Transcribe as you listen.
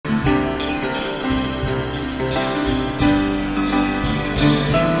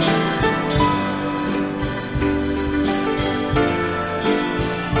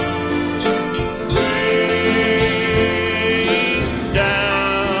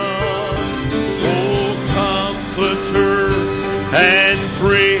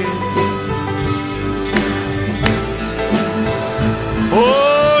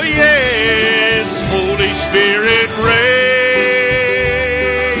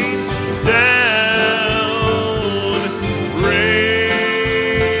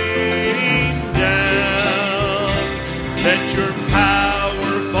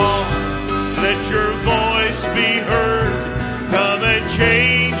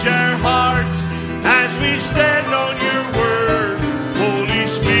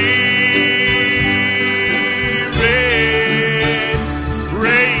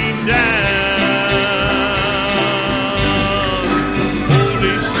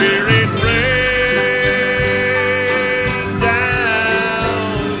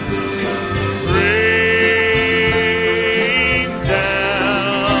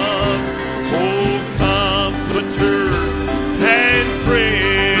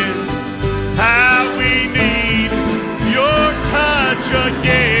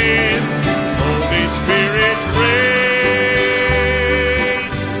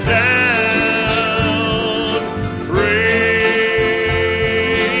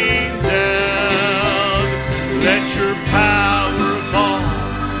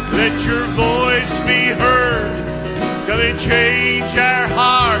and change our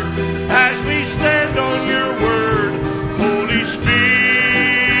heart as we stand on your word. Holy Spirit,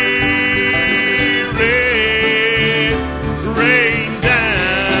 rain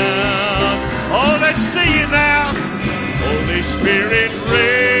down. Oh, let's see you now. Holy Spirit,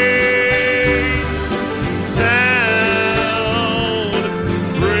 rain down,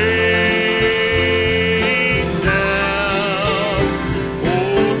 rain down.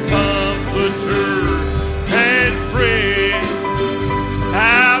 Oh, comforter and friend,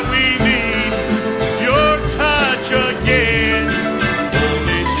 how we need your touch again.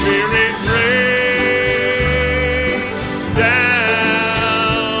 Holy Spirit, rain down,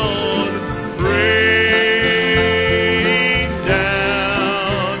 rain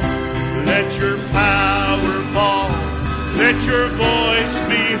down. Let your power fall, let your voice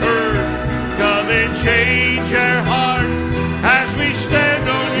be heard. Come and change our heart as we stand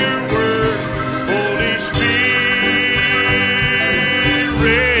on your word. Holy Spirit,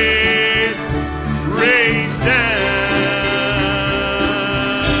 rain down.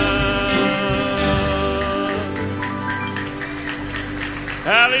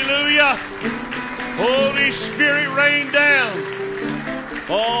 Hallelujah. Holy Spirit, rain down.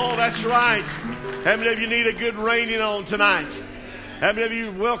 Oh, that's right. How many of you need a good raining on tonight? How many of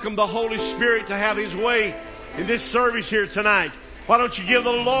you welcome the Holy Spirit to have His way in this service here tonight? Why don't you give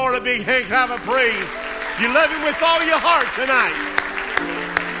the Lord a big hand clap of praise? You love Him with all your heart tonight.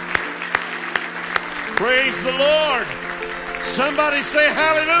 Praise the Lord. Somebody say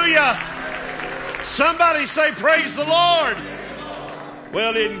hallelujah. Somebody say praise the Lord.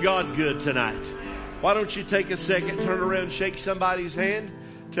 Well, isn't God good tonight? Why don't you take a second, turn around, shake somebody's hand,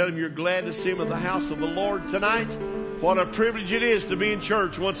 tell them you're glad to see them in the house of the Lord tonight. What a privilege it is to be in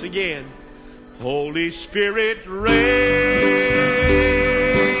church once again. Holy Spirit, rain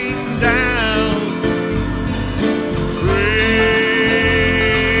down, rain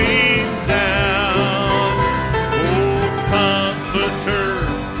down. Oh, comforter.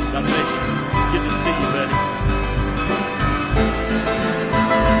 God bless you. Good to see you, buddy.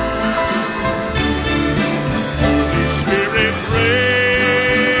 Holy Spirit, rain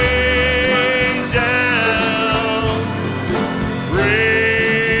down,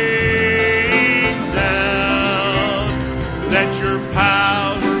 rain down. Let your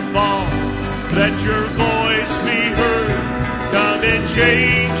power fall, let your voice be heard. Come and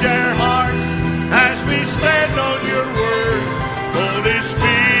change our hearts as we stand on your word. Holy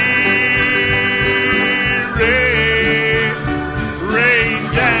Spirit, rain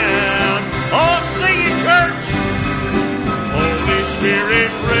down. Oh, sing it, church. Holy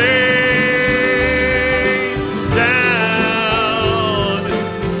Spirit, rain down,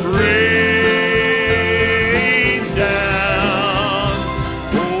 rain down.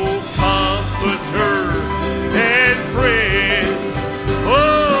 Oh, comforter and friend,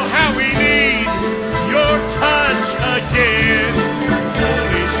 oh, how we need your touch again.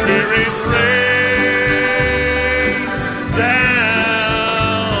 Holy Spirit, rain down,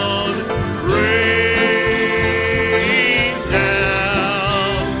 rain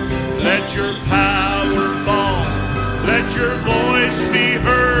down. Let your power fall, let your voice be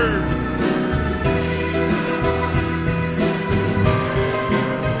heard.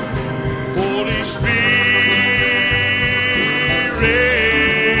 Holy Spirit,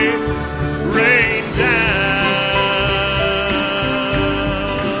 rain down.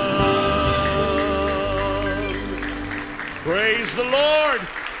 Praise the Lord.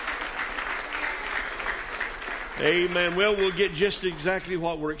 Amen. Well, we'll get just exactly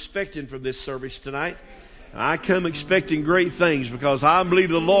what we're expecting from this service tonight. I come expecting great things because I believe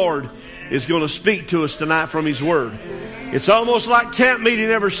the Lord is going to speak to us tonight from His Word. It's almost like camp meeting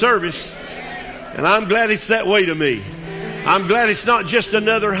every service, and I'm glad it's that way to me. I'm glad it's not just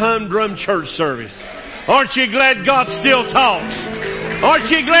another humdrum church service. Aren't you glad God still talks? Aren't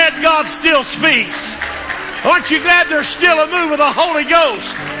you glad God still speaks? Aren't you glad there's still a move of the Holy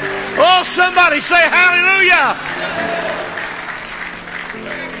Ghost? Oh, somebody say hallelujah.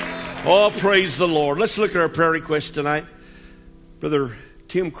 Oh, praise the Lord. Let's look at our prayer request tonight. Brother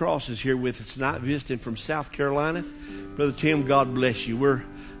Tim Cross is here with us tonight, visiting from South Carolina. Brother Tim, God bless you. We're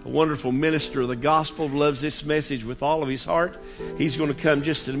a wonderful minister of the gospel, loves this message with all of his heart. He's going to come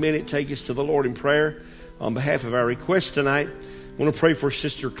just in a minute, take us to the Lord in prayer on behalf of our request tonight. I want to pray for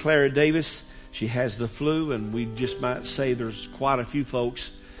Sister Clara Davis. She has the flu, and we just might say there's quite a few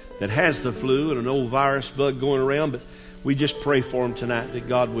folks that has the flu and an old virus bug going around, but we just pray for them tonight that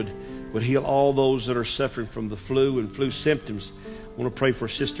God would heal all those that are suffering from the flu and flu symptoms. I want to pray for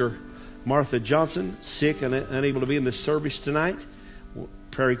Sister Martha Johnson, sick and unable to be in the service tonight.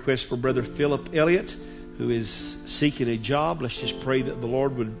 Prayer request for Brother Philip Elliott, who is seeking a job. Let's just pray that the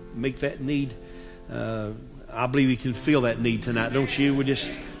Lord would make that need. I believe He can feel that need tonight, don't you? We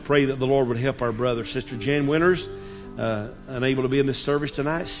just pray that the Lord would help our brother. Sister Jan Winters, unable to be in this service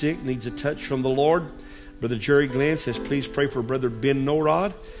tonight, sick, needs a touch from the Lord. Brother Jerry Glenn says, please pray for Brother Ben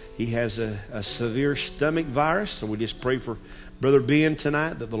Norod. He has a severe stomach virus, so we just pray for Brother Ben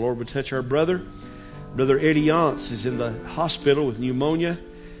tonight, that the Lord would touch our brother. Brother Eddie Yance is in the hospital with pneumonia,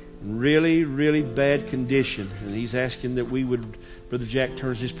 really, really bad condition, and he's asking that we would, Brother Jack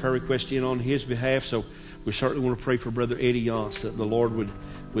turns his prayer request in on his behalf, so we certainly want to pray for Brother Eddie Yance, that the Lord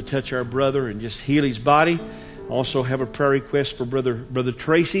would touch our brother and just heal his body. Also have a prayer request for Brother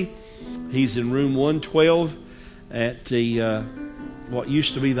Tracy. He's in room 112 at the what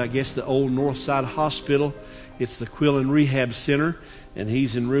used to be, I guess, the old Northside Hospital. It's the Quillen Rehab Center, and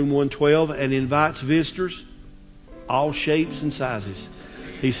he's in room 112 and invites visitors, all shapes and sizes.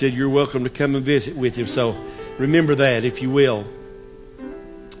 He said you're welcome to come and visit with him. So remember that, if you will.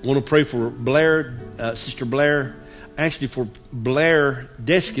 I want to pray for Blair, Sister Blair, actually for Blair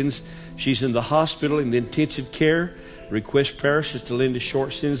Deskins. She's in the hospital in the intensive care. Request prayer. Sister Linda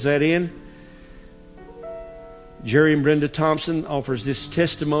Short sends that in. Jerry and Brenda Thompson offers this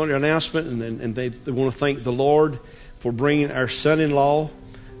testimony announcement, and they want to thank the Lord for bringing our son-in-law,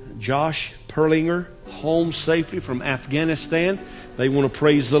 Josh Perlinger, home safely from Afghanistan. They want to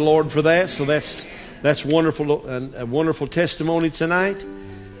praise the Lord for that. So that's wonderful, a wonderful testimony tonight.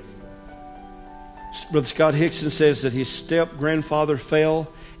 Brother Scott Hickson says that his step-grandfather fell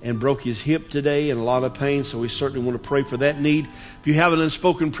and broke his hip today in a lot of pain, so we certainly want to pray for that need. If you have an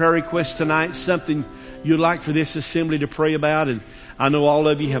unspoken prayer request tonight, something you'd like for this assembly to pray about, and I know all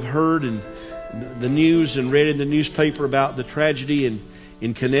of you have heard in the news and read in the newspaper about the tragedy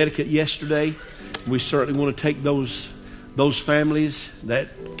in Connecticut yesterday. We certainly want to take those families, that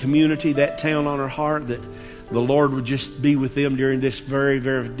community, that town on our heart, that the Lord would just be with them during this very,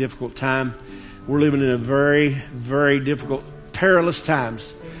 very difficult time. We're living in a very, very difficult, perilous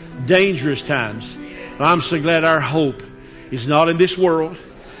times, dangerous times. And I'm so glad our hope is not in this world,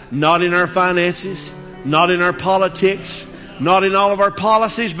 not in our finances, not in our politics, not in all of our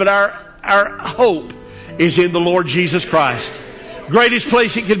policies, but our hope is in the Lord Jesus Christ. Greatest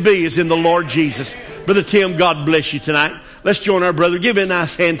place it could be is in the Lord Jesus. Brother Tim, God bless you tonight. Let's join our brother. Give him a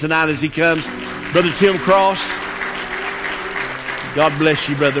nice hand tonight as he comes. Brother Tim Cross. God bless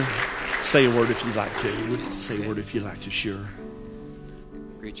you, brother. Say a word if you'd like to. Say a word if you'd like to, sure.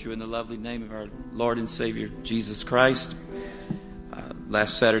 Greet you in the lovely name of our Lord and Savior, Jesus Christ.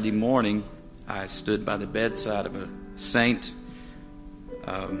 Last Saturday morning, I stood by the bedside of a saint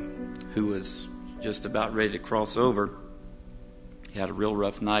who was just about ready to cross over. He had a real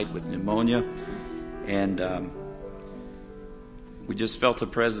rough night with pneumonia, and we just felt the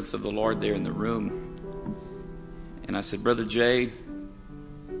presence of the Lord there in the room. And I said, Brother Jay,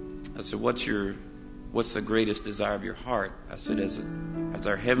 I said, what's the greatest desire of your heart? I said, as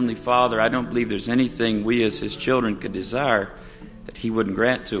our Heavenly Father, I don't believe there's anything we as His children could desire that He wouldn't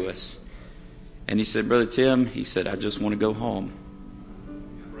grant to us. And he said, Brother Tim, he said, I just want to go home.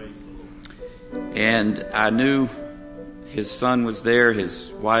 And I knew his son was there,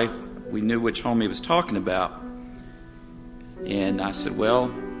 his wife. We knew which home he was talking about. And I said,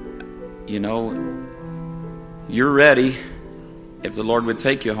 well, you know, you're ready. If the Lord would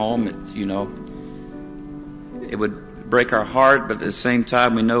take you home, it's, you know, it would break our heart, but at the same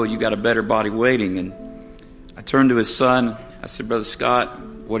time, we know you got a better body waiting. And I turned to his son. I said, Brother Scott,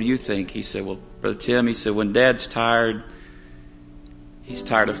 what do you think? He said, well, Brother Tim, he said, when Dad's tired, he's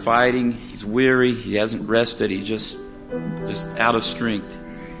tired of fighting, he's weary, he hasn't rested, he's just out of strength.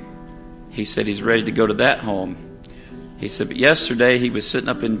 He said he's ready to go to that home. He said, but yesterday he was sitting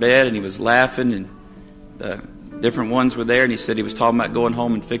up in bed and he was laughing, and the different ones were there, and he said he was talking about going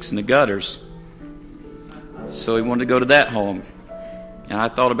home and fixing the gutters. So he wanted to go to that home. And I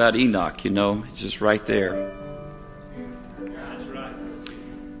thought about Enoch, you know, it's just right there. That's right.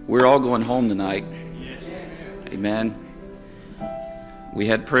 We're all going home tonight. Yes. Amen. We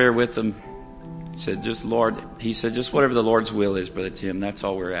had prayer with him. He said, just whatever the Lord's will is, Brother Tim, that's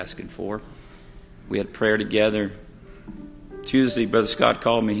all we're asking for. We had prayer together. Tuesday, Brother Scott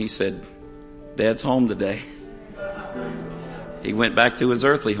called me. He said, Dad's home today. He went back to his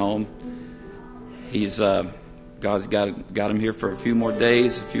earthly home. God's got him here for a few more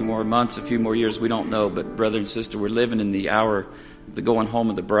days, a few more months, a few more years. We don't know, but brother and sister, we're living in the hour of the going home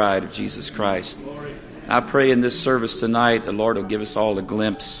of the bride of Jesus Christ. I pray in this service tonight, the Lord will give us all a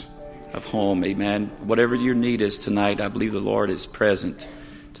glimpse of home. Amen. Whatever your need is tonight, I believe the Lord is present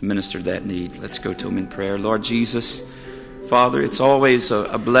to minister that need. Let's go to Him in prayer. Lord Jesus, Father, it's always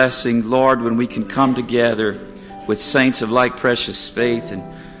a blessing, Lord, when we can come together with saints of like precious faith. And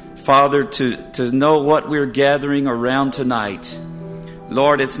Father, to know what we're gathering around tonight.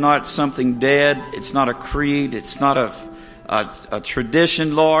 Lord, it's not something dead. It's not a creed. It's not a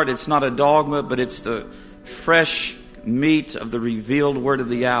tradition, Lord. It's not a dogma, but it's the fresh meat of the revealed word of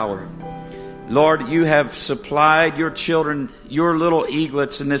the hour. Lord, you have supplied your children, your little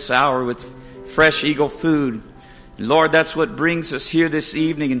eaglets in this hour with fresh eagle food. Lord, that's what brings us here this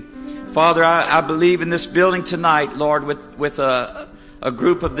evening. And Father, I believe in this building tonight, Lord, with a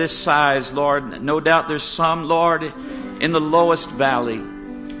group of this size, Lord. No doubt there's some, Lord, in the lowest valley.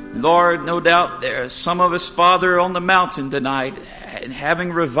 Lord, no doubt there's some of us, Father, on the mountain tonight and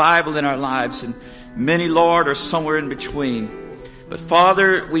having revival in our lives. And many, Lord, are somewhere in between. But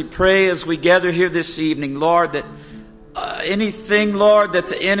Father, we pray as we gather here this evening, Lord, that anything, Lord, that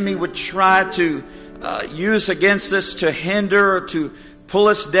the enemy would try to use against us to hinder or to pull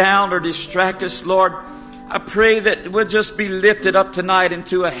us down or distract us, Lord, I pray that we'll just be lifted up tonight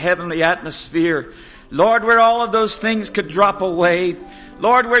into a heavenly atmosphere. Lord, where all of those things could drop away.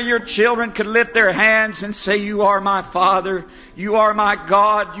 Lord, where your children could lift their hands and say, you are my Father, you are my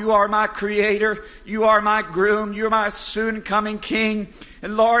God, you are my Creator, you are my groom, you're my soon coming King.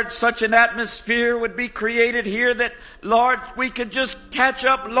 And Lord, such an atmosphere would be created here that, Lord, we could just catch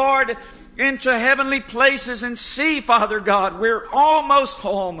up, Lord, into heavenly places and see, Father God, we're almost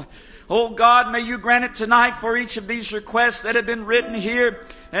home. Oh God, may you grant it tonight for each of these requests that have been written here.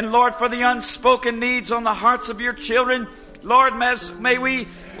 And Lord, for the unspoken needs on the hearts of your children. Lord, may we,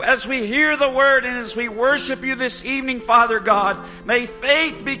 as we hear the word and as we worship you this evening, Father God, may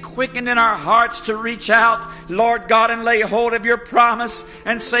faith be quickened in our hearts to reach out, Lord God, and lay hold of your promise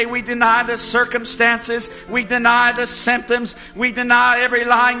and say we deny the circumstances, we deny the symptoms, we deny every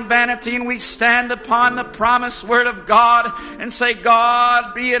lying vanity, and we stand upon the promised word of God and say,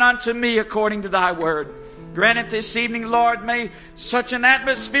 God, be it unto me according to thy word. Grant it this evening, Lord. May such an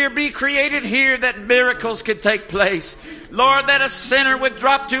atmosphere be created here that miracles could take place. Lord, that a sinner would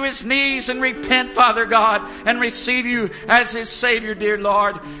drop to his knees and repent, Father God, and receive you as his Savior, dear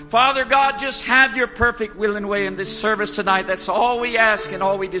Lord. Father God, just have your perfect will and way in this service tonight. That's all we ask and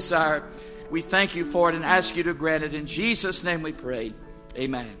all we desire. We thank you for it and ask you to grant it. In Jesus' name we pray.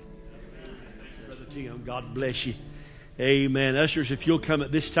 Amen. Thank you, Brother Tim. God bless you. Amen. Ushers, if you'll come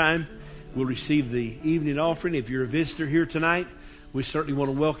at this time, we'll receive the evening offering. If you're a visitor here tonight, we certainly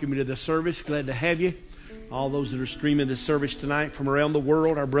want to welcome you to the service. Glad to have you. All those that are streaming this service tonight from around the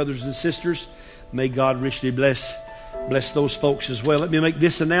world, our brothers and sisters, may God richly bless those folks as well. Let me make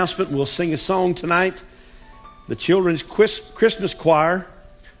this announcement. We'll sing a song tonight. The children's Christmas choir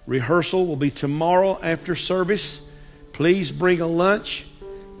rehearsal will be tomorrow after service. Please bring a lunch.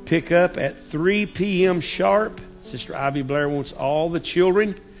 Pick up at 3 p.m. sharp. Sister Ivy Blair wants all the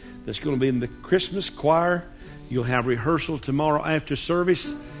children that's going to be in the Christmas choir. You'll have rehearsal tomorrow after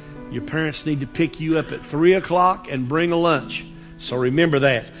service. Your parents need to pick you up at 3 o'clock and bring a lunch. So remember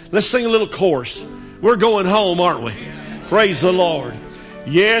that. Let's sing a little chorus. We're going home, aren't we? Praise the Lord.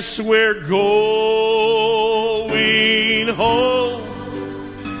 Yes, we're going home.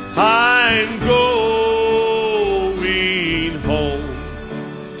 I'm going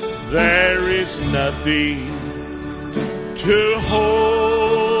home. There is nothing to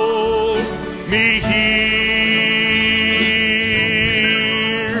hold me here,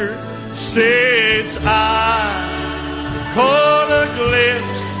 since I caught a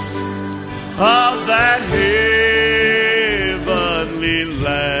glimpse of that heavenly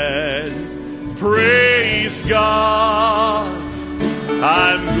land. Praise God,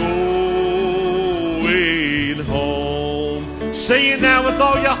 I'm going home. Sing it now with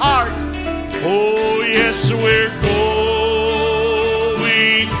all your heart. Oh yes, we're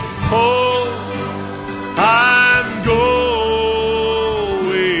going home. I'm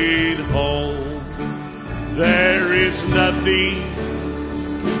going home. There is nothing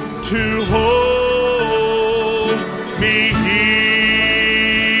to hold me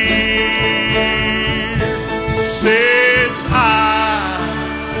here, since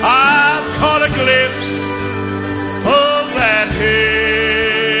I've caught a glimpse of that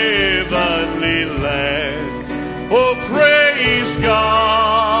heavenly land. Oh, praise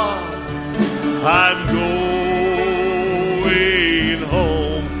God, I'm going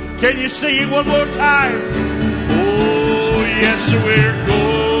home. Can you sing it one more time? Oh, yes, we're going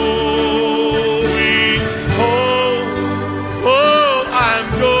home. Oh,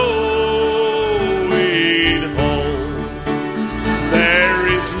 I'm going home. There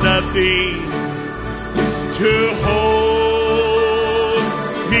is nothing to hold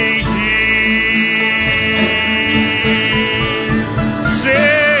me here,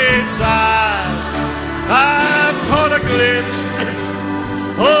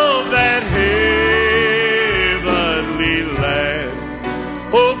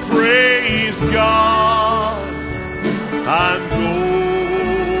 Oh, praise God, I'm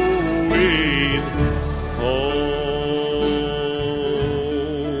going home.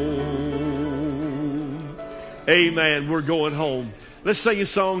 Amen. We're going home. Let's sing a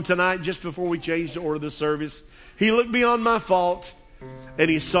song tonight just before we change the order of the service. He looked beyond my fault and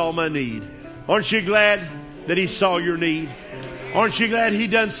He saw my need. Aren't you glad that He saw your need? Aren't you glad He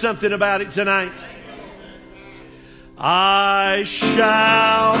done something about it tonight? I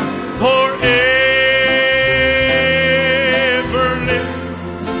shall forever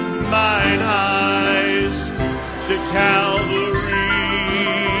lift mine eyes to Calvary.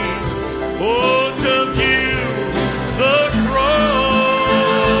 Oh, to view the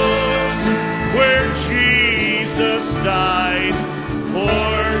cross where Jesus died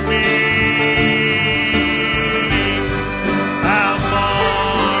for me. How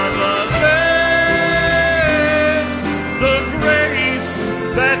marvelous the grace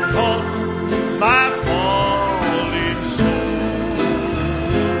that caught my fallen soul.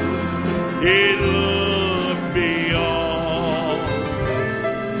 It looked beyond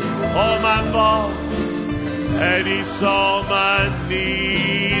all my faults and He saw my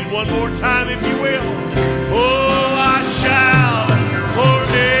need. One more time, if you will. Oh, I shall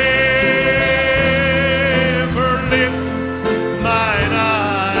forever lift mine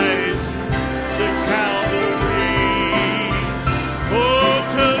eyes to Calvary. Oh,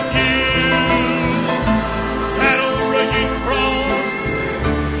 to view that old rugged cross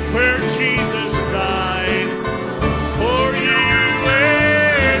where Jesus died for you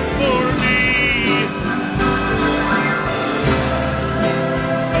and for me.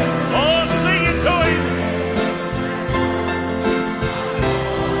 Oh, sing it to Him.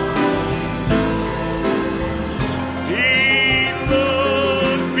 He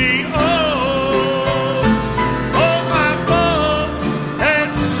looked beyond all my faults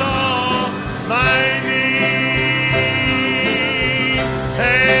and saw my need,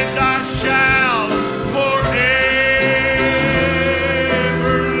 and I shall forever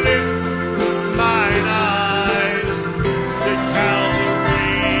lift mine eyes to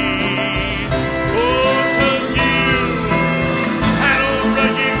Calvary. Oh, to view that old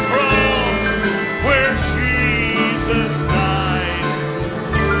rugged cross where Jesus died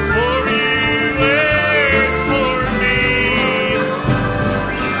for you and for me.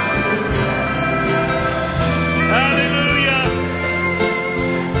 Hallelujah.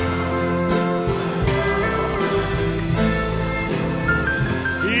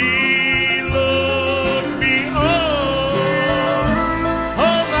 He looked beyond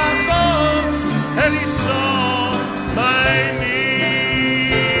all my faults and He saw my need.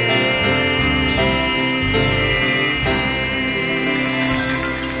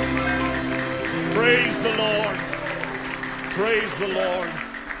 Praise the Lord. Praise the Lord.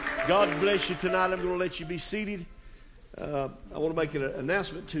 God bless you tonight. I'm going to let you be seated. I want to make an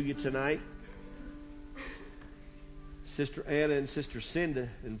announcement to you tonight. Sister Anna and Sister Cinda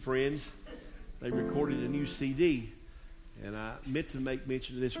and friends, they recorded a new CD. And I meant to make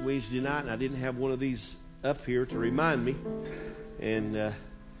mention of this Wednesday night, and I didn't have one of these up here to remind me. And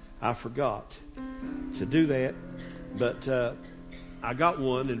I forgot to do that. But I got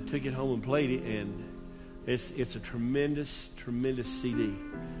one and took it home and played it, and it's a tremendous, tremendous CD.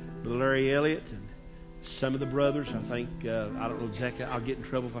 Brother Larry Elliott and some of the brothers, I think, I don't know exactly, I'll get in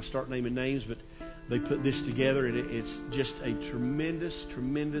trouble if I start naming names, but they put this together, and it's just a tremendous,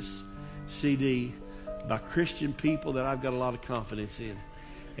 tremendous CD by Christian people that I've got a lot of confidence in.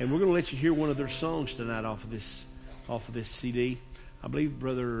 And we're going to let you hear one of their songs tonight off of this CD. I believe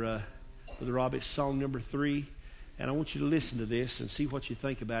Brother Rob, it's song number 3, and I want you to listen to this and see what you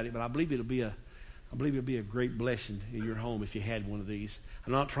think about it. But I believe it'll be a great blessing in your home if you had one of these.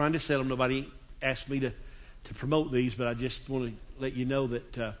 I'm not trying to sell them. Nobody asked me to promote these, but I just want to let you know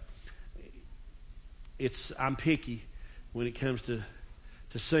that I'm picky when it comes to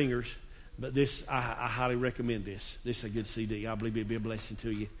singers. But this, I highly recommend this. This is a good CD. I believe it'll be a blessing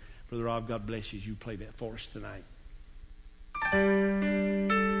to you. Brother Rob, God bless you as you play that for us tonight.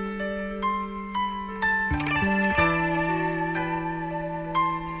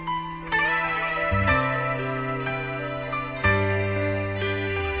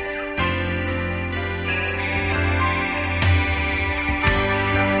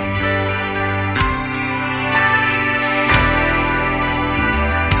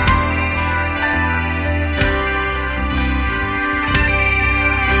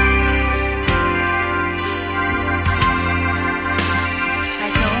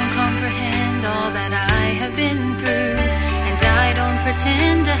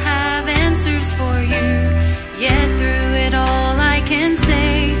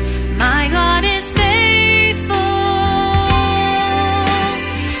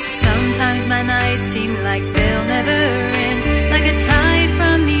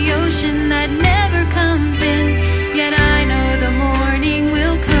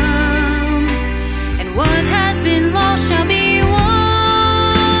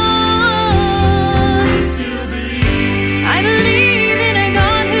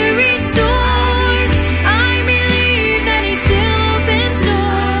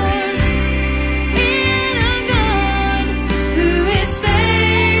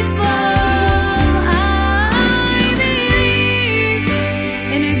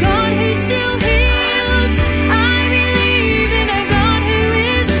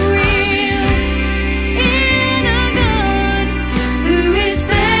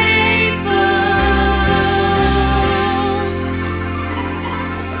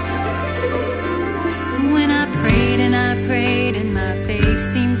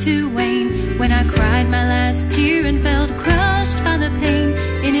 to wane. When I cried my last tear and felt crushed by the pain,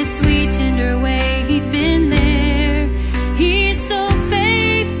 in his sweet tender way he's been there. He's so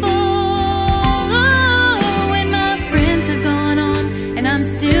faithful. Oh, when my friends have gone on and I'm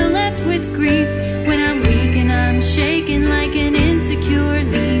still left with grief, when I'm weak and I'm shaken like an insecure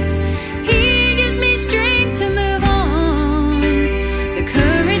leaf, he gives me strength to move on, the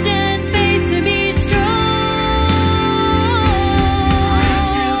courage and faith to be strong.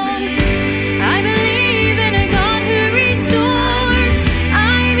 I believe in a God who restores.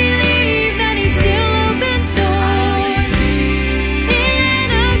 I believe that he still opens doors.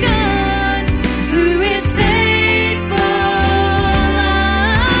 In a God who is faithful.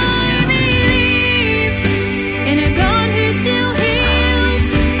 I believe in a God who still heals.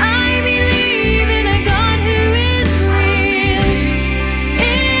 I believe in a God who is real.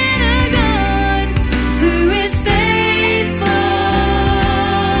 In a God who is faithful.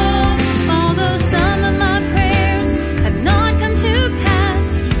 Although some of my prayers have not come to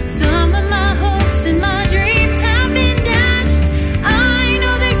pass, some of my hopes and my dreams have been dashed, I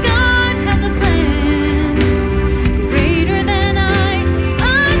know that God has a plan greater than I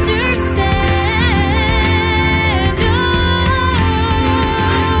understand.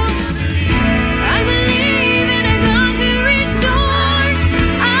 I believe in a God who restores.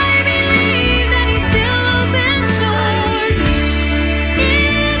 I believe that he still opens doors.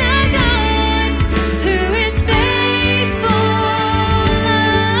 In a God who is faithful.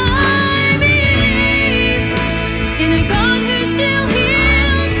 I believe in a God who still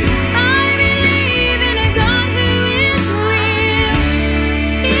heals. I believe in a God who is real.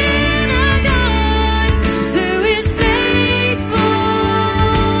 In a God who is faithful.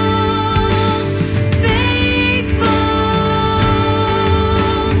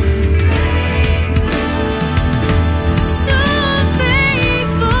 So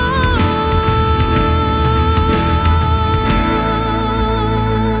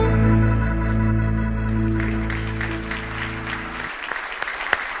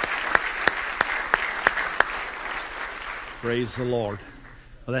Praise the Lord.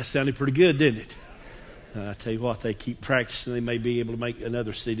 Well, that sounded pretty good, didn't it? I tell you what, they keep practicing. They may be able to make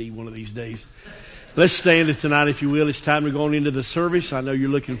another CD one of these days. Let's stand tonight, if you will. It's time to go on into the service. I know you're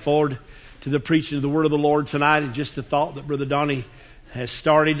looking forward to the preaching of the Word of the Lord tonight. And just the thought that Brother Donny has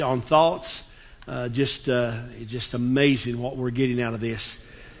started on thoughts, just amazing what we're getting out of this.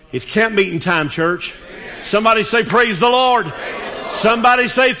 It's camp meeting time, church. Somebody say, praise the Lord. Somebody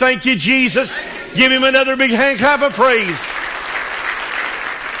say, thank you, Jesus. Give him another big hand clap of praise.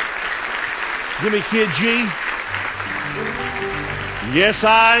 Give me Kid G. Yes,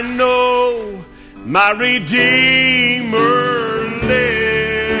 I know my Redeemer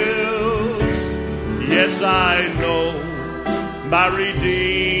lives. Yes, I know my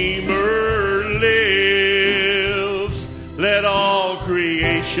Redeemer lives. Let all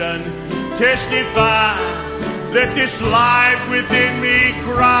creation testify. Let this life within me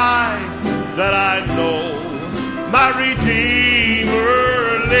cry that I know my Redeemer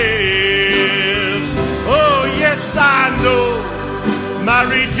lives. Oh, yes, I know my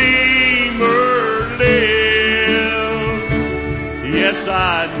Redeemer lives. Yes,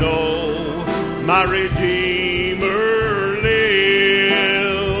 I know my Redeemer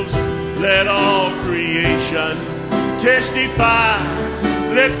lives. Let all creation testify.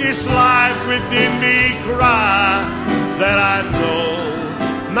 Let this life within me cry that I know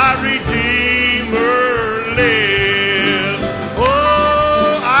my Redeemer lives.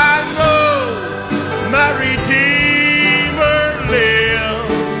 Oh, I know my Redeemer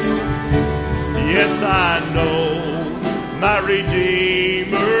lives. Yes, I know my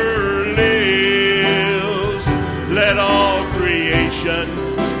Redeemer lives. Let all creation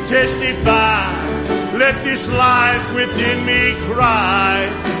testify. Let this life within me cry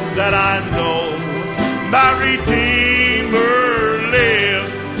that I know my Redeemer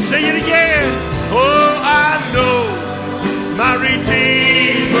lives. Sing it again. Oh, I know my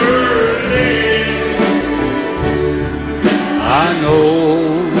Redeemer lives. I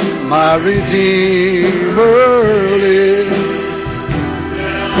know my Redeemer lives.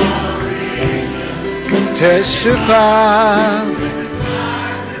 Testify.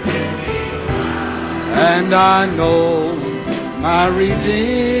 And I know my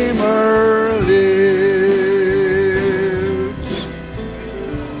Redeemer lives.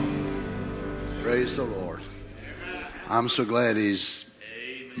 Praise the Lord. I'm so glad he's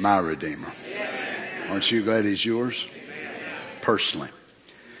my Redeemer. Aren't you glad he's yours? Personally.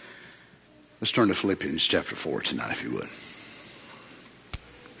 Let's turn to Philippians chapter 4 tonight, if you would.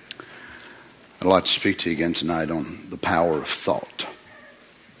 I'd like to speak to you again tonight on the power of thought.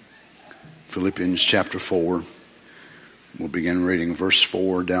 Philippians chapter 4. We'll begin reading verse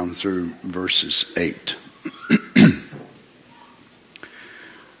 4 down through verses 8.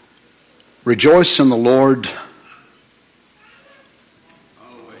 Rejoice in the Lord.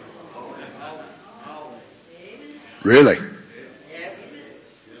 Really?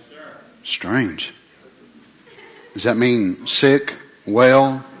 Strange. Does that mean sick,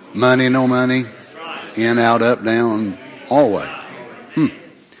 well, money, no money, in, out, up, down, all the way?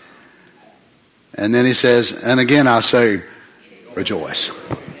 And then he says, and again I say, rejoice.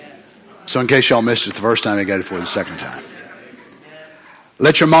 So in case y'all missed it the first time, he got it for the second time.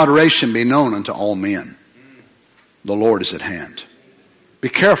 Let your moderation be known unto all men. The Lord is at hand. Be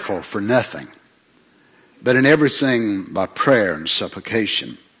careful for nothing, but in everything by prayer and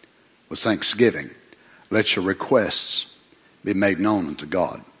supplication with thanksgiving, let your requests be made known unto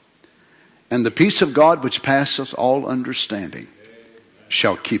God. And the peace of God which passeth all understanding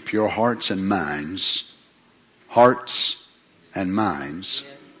shall keep your hearts and minds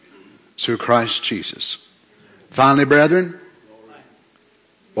through Christ Jesus. Finally, brethren,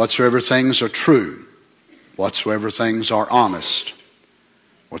 whatsoever things are true, whatsoever things are honest,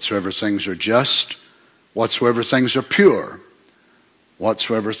 whatsoever things are just, whatsoever things are pure,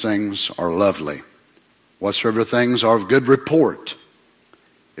 whatsoever things are lovely, whatsoever things are of good report,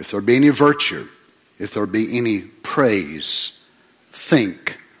 if there be any virtue, if there be any praise,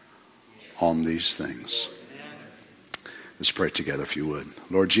 think on these things. Let's pray together if you would.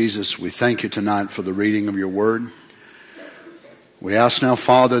 Lord Jesus, we thank you tonight for the reading of your word. We ask now,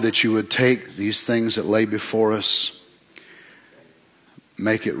 Father, that you would take these things that lay before us,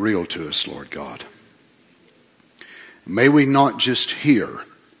 make it real to us, Lord God. May we not just hear,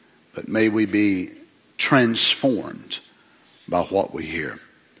 but may we be transformed by what we hear,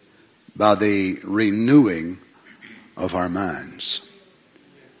 by the renewing of our minds.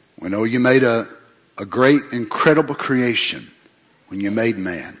 We know you made a great, incredible creation when you made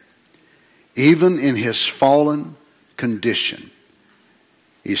man. Even in his fallen condition,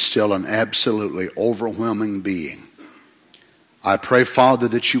 he's still an absolutely overwhelming being. I pray, Father,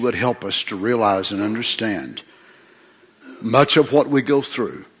 that you would help us to realize and understand much of what we go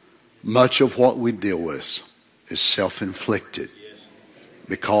through, much of what we deal with is self-inflicted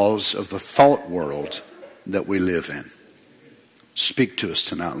because of the thought world that we live in. Speak to us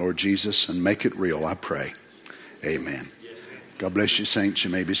tonight, Lord Jesus, and make it real, I pray. Amen. God bless you, saints. You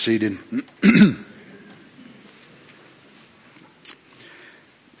may be seated.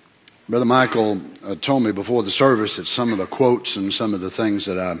 Brother Michael told me before the service that some of the quotes and some of the things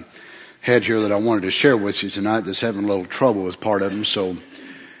that I had here that I wanted to share with you tonight, that's having a little trouble with part of them, so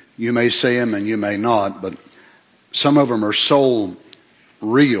you may say them and you may not, but some of them are so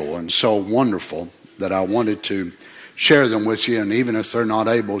real and so wonderful that I wanted to share them with you, and even if they're not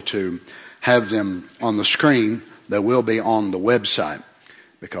able to have them on the screen, they will be on the website,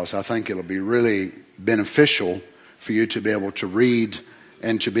 because I think it'll be really beneficial for you to be able to read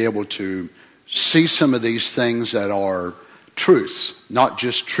and to be able to see some of these things that are truths, not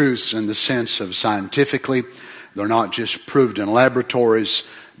just truths in the sense of scientifically. They're not just proved in laboratories,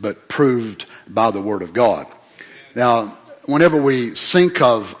 but proved by the Word of God. Now, whenever we think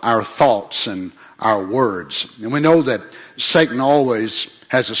of our thoughts and our words, and we know that Satan always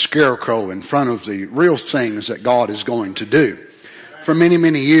has a scarecrow in front of the real things that God is going to do. For many,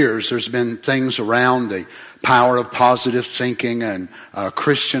 many years, there's been things around the power of positive thinking and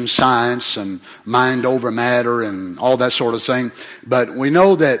Christian Science and mind over matter and all that sort of thing. But we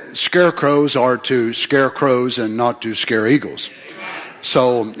know that scarecrows are to scare crows and not to scare eagles.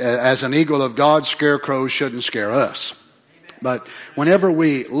 So as an eagle of God, scarecrows shouldn't scare us. But whenever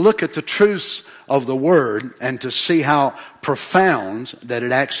we look at the truths of the Word and to see how profound that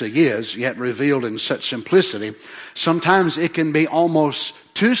it actually is, yet revealed in such simplicity, sometimes it can be almost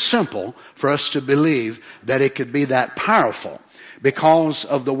too simple for us to believe that it could be that powerful because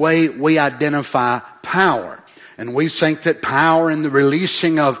of the way we identify power. And we think that power and the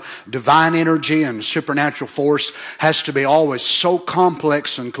releasing of divine energy and supernatural force has to be always so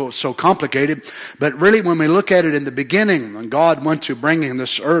complex and so complicated. But really, when we look at it in the beginning, when God went to bringing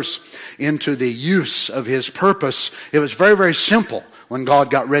this earth into the use of His purpose, it was very, very simple. When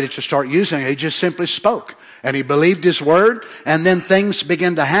God got ready to start using it, He just simply spoke. And He believed His word, and then things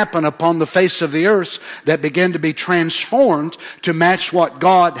began to happen upon the face of the earth that began to be transformed to match what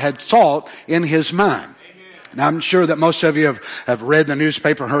God had thought in His mind. Now, I'm sure that most of you have read the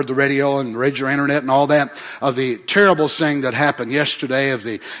newspaper, heard the radio, and read your internet and all that, of the terrible thing that happened yesterday of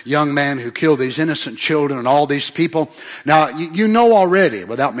the young man who killed these innocent children and all these people. Now, you know already,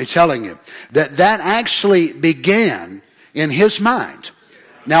 without me telling you, that actually began in his mind.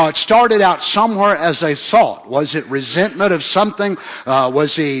 Now, it started out somewhere as a thought. Was it resentment of something?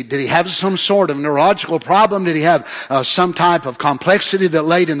 Did he have some sort of neurological problem? Did he have some type of complexity that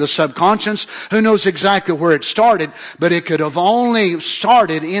laid in the subconscious? Who knows exactly where it started, but it could have only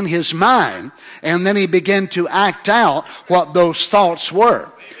started in his mind, and then he began to act out what those thoughts were.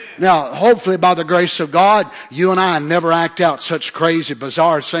 Now, hopefully by the grace of God, you and I never act out such crazy,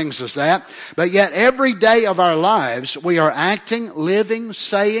 bizarre things as that. But yet every day of our lives, we are acting, living,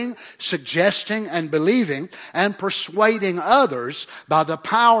 saying, suggesting, and believing, and persuading others by the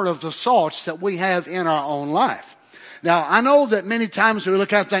power of the thoughts that we have in our own life. Now, I know that many times we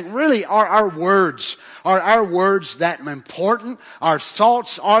look out and think, really, are our words that important? Our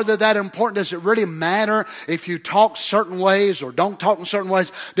thoughts, are they that important? Does it really matter if you talk certain ways or don't talk in certain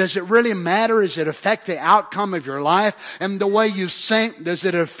ways? Does it really matter? Does it affect the outcome of your life? And the way you think, does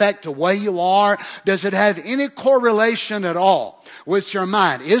it affect the way you are? Does it have any correlation at all with your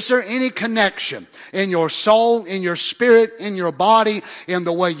mind? Is there any connection in your soul, in your spirit, in your body, in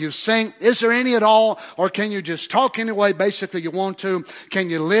the way you think? Is there any at all? Or can you just talk any way basically you want to? Can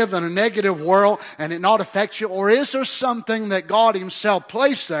you live in a negative world and it not affect you? Or is there something that God Himself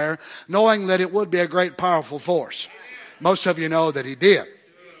placed there, knowing that it would be a great powerful force? Most of you know that He did.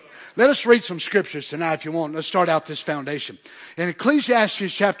 Let us read some scriptures tonight if you want. Let's start out this foundation. In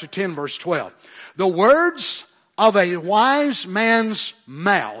Ecclesiastes chapter 10 verse 12, the words of a wise man's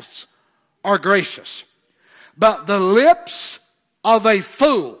mouth are gracious, but the lips of a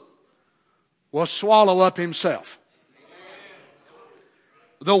fool will swallow up himself.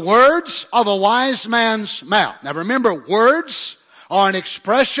 The words of a wise man's mouth. Now remember, words are an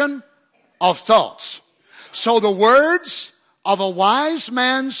expression of thoughts. So the words of a wise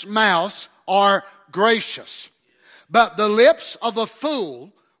man's mouth are gracious, but the lips of a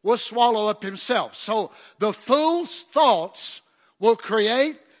fool will swallow up himself. So the fool's thoughts will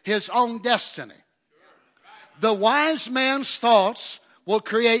create his own destiny. The wise man's thoughts will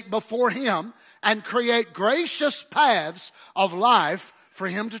create before him and create gracious paths of life for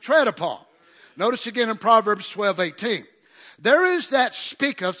him to tread upon. Notice again in Proverbs 12:18. There is that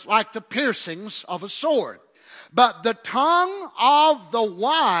speaketh like the piercings of a sword, but the tongue of the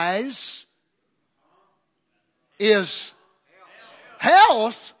wise is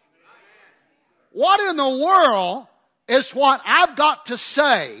health. What in the world is what I've got to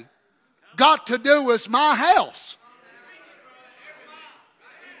say got to do with my health?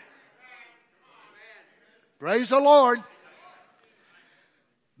 Praise the Lord.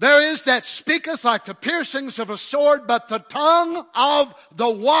 There is that speaketh like the piercings of a sword, but the tongue of the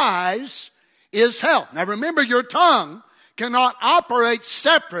wise is health. Now remember, your tongue cannot operate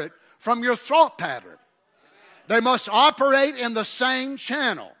separate from your thought pattern. They must operate in the same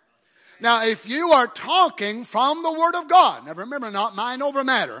channel. Now, if you are talking from the Word of God, now remember, not mind over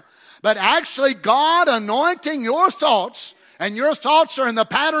matter, but actually God anointing your thoughts, and your thoughts are in the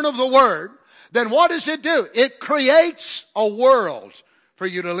pattern of the Word, then what does it do? It creates a world for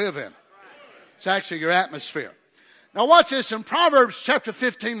you to live in. It's actually your atmosphere. Now watch this in Proverbs chapter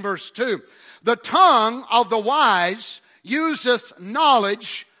 15 verse 2. The tongue of the wise useth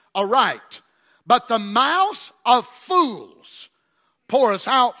knowledge aright, but the mouth of fools poureth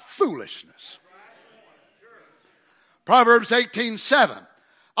out foolishness. Proverbs 18:7.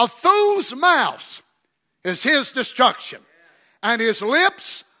 A fool's mouth is his destruction, and his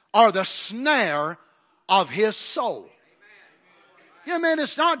lips are the snare of his soul. You mean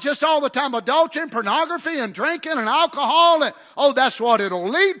it's not just all the time adultery and pornography and drinking and alcohol and, that's what it'll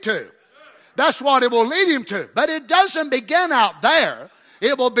lead to. That's what it will lead him to. But it doesn't begin out there.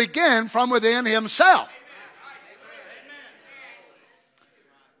 It will begin from within himself.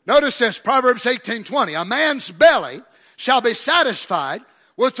 Notice this, Proverbs 18:20. A man's belly shall be satisfied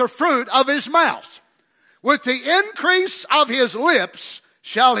with the fruit of his mouth. With the increase of his lips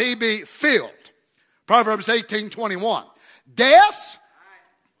shall he be filled. Proverbs 18:21. Death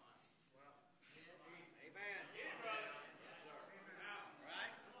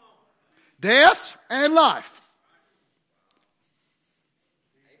and life.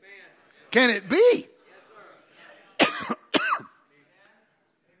 Can it be?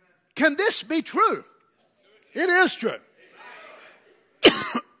 Can this be true? It is true.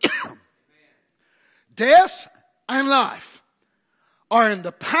 Death and life are in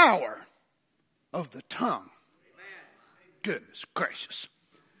the power of the tongue. Goodness gracious.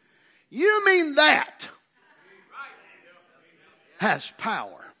 You mean that has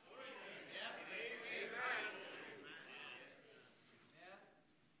power?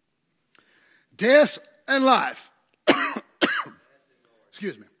 Death and life,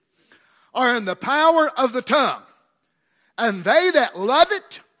 excuse me, are in the power of the tongue, and they that love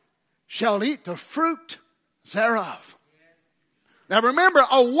it shall eat the fruit thereof. Now remember,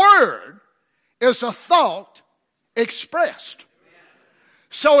 a word is a thought expressed.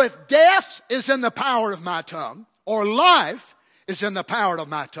 So if death is in the power of my tongue, or life is in the power of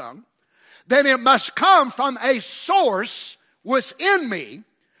my tongue, then it must come from a source within me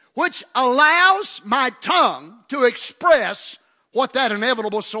which allows my tongue to express what that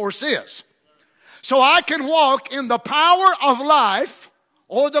inevitable source is. So I can walk in the power of life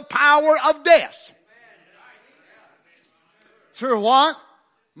or the power of death. Through what?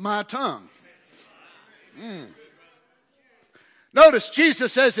 My tongue. Notice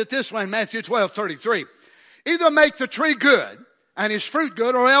Jesus says it this way in Matthew 12:33. Either make the tree good and his fruit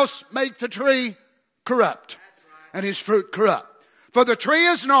good, or else make the tree corrupt and his fruit corrupt. For the tree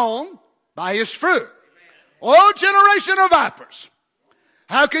is known by his fruit. O generation of vipers,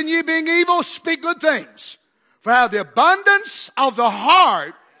 how can ye being evil speak good things? For out of the abundance of the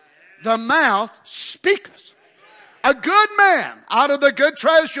heart the mouth speaketh. A good man out of the good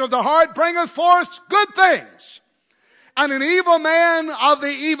treasure of the heart bringeth forth good things. And an evil man of the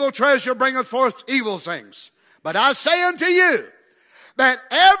evil treasure bringeth forth evil things. But I say unto you, that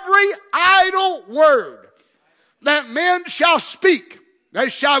every idle word that men shall speak, they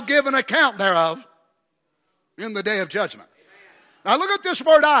shall give an account thereof in the day of judgment. Now look at this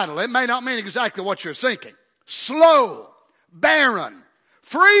word idle. It may not mean exactly what you're thinking. Slow, barren,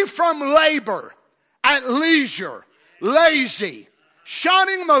 free from labor, at leisure, lazy,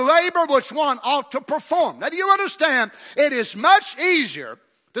 shunning the labor which one ought to perform. Now do you understand? It is much easier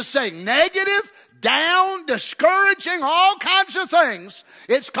to say negative, down, discouraging, all kinds of things.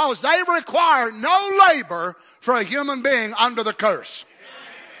 It's because they require no labor for a human being under the curse.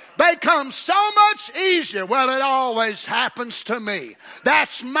 They come so much easier. Well, it always happens to me.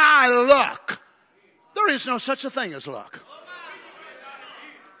 That's my luck. There is no such a thing as luck.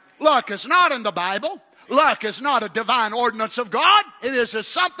 Luck is not in the Bible. Luck is not a divine ordinance of God. It is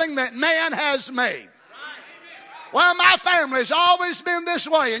something that man has made. Well, my family's always been this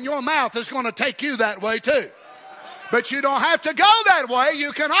way, and your mouth is going to take you that way too. But you don't have to go that way.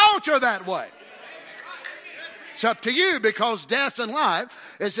 You can alter that way. It's up to you, because death and life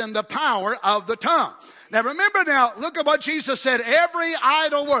is in the power of the tongue. Now remember now, look at what Jesus said, every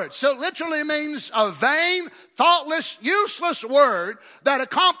idle word. So it literally means a vain, thoughtless, useless word that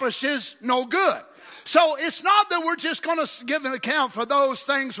accomplishes no good. So it's not that we're just going to give an account for those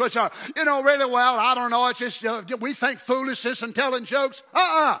things which are, really, well, I don't know, it's just, we think foolishness and telling jokes.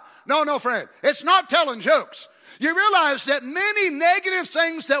 No, friend. It's not telling jokes. You realize that many negative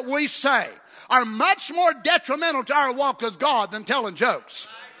things that we say are much more detrimental to our walk with God than telling jokes.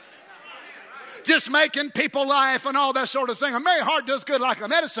 Just making people laugh and all that sort of thing. A merry heart does good like a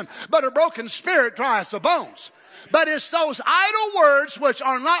medicine, but a broken spirit drieth the bones. But it's those idle words which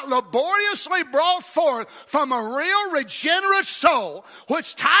are not laboriously brought forth from a real regenerate soul,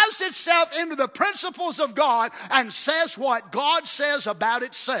 which ties itself into the principles of God and says what God says about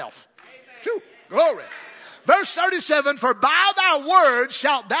itself. Whew, glory. Verse 37, for by thy words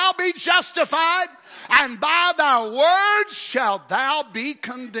shalt thou be justified, and by thy words shalt thou be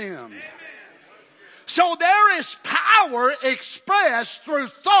condemned. Amen. So there is power expressed through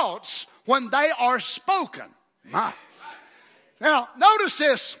thoughts when they are spoken. My. Now, notice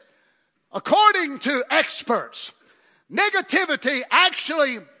this. According to experts, negativity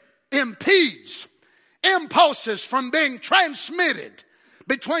actually impedes impulses from being transmitted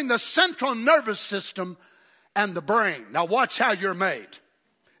between the central nervous system and the brain. Now watch how you're made.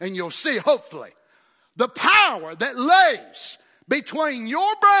 And you'll see, hopefully, the power that lays between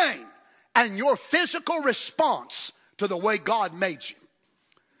your brain and your physical response to the way God made you.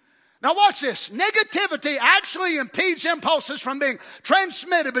 Now watch this. Negativity actually impedes impulses from being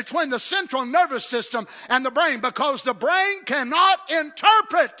transmitted between the central nervous system and the brain, because the brain cannot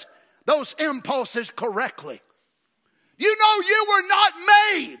interpret those impulses correctly. You know, you were not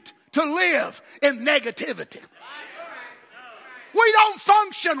made to live in negativity. We don't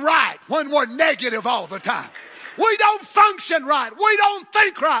function right when we're negative all the time. We don't function right. We don't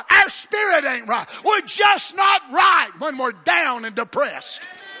think right. Our spirit ain't right. We're just not right when we're down and depressed.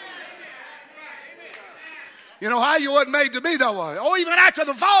 You know how you wasn't made to be that way. Oh, even after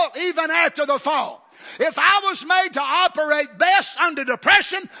the fall. If I was made to operate best under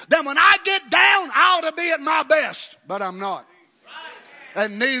depression, then when I get down, I ought to be at my best. But I'm not.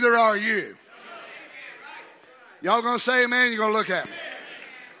 And neither are you. Y'all gonna say amen? You're gonna look at me.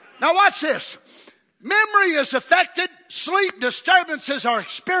 Now watch this. Memory is affected. Sleep disturbances are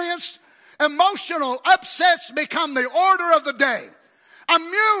experienced. Emotional upsets become the order of the day.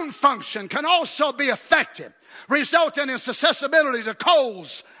 Immune function can also be affected, resulting in susceptibility to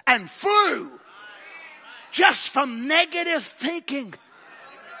colds and flu just from negative thinking.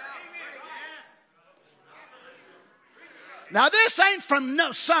 Now, this ain't from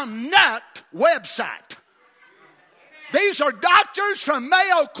some nut website. These are doctors from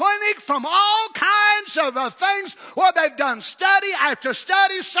Mayo Clinic, from all kinds of things where they've done study after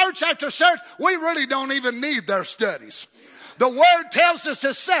study, search after search. We really don't even need their studies. The Word tells us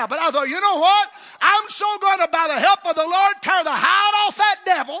itself. But I thought, you know what? I'm so going to, by the help of the Lord, tear the hide off that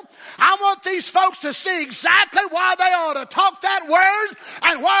devil. I want these folks to see exactly why they ought to talk that Word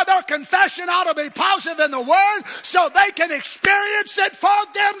and why their confession ought to be positive in the Word so they can experience it for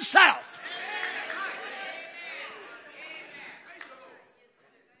themselves.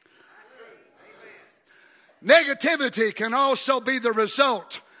 Negativity can also be the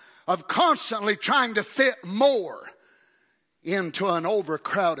result of constantly trying to fit more into an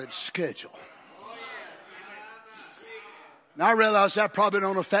overcrowded schedule. Now, I realize that probably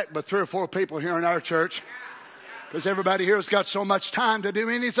don't affect but 3 or 4 people here in our church, because everybody here has got so much time to do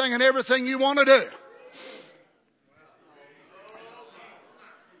anything and everything you want to do.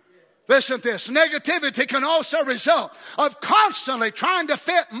 Listen to this. Negativity can also result of constantly trying to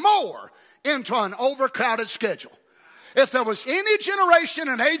fit more into an overcrowded schedule. If there was any generation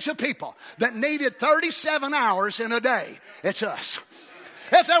and age of people that needed 37 hours in a day, it's us.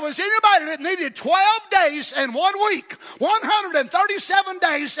 If there was anybody that needed 12 days in 1 week, 137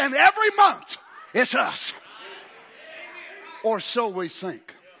 days in every month, it's us. Or so we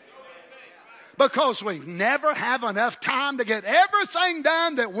think. Because we never have enough time to get everything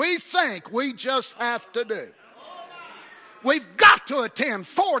done that we think we just have to do. We've got to attend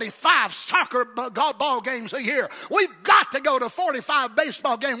 45 soccer ball games a year. We've got to go to 45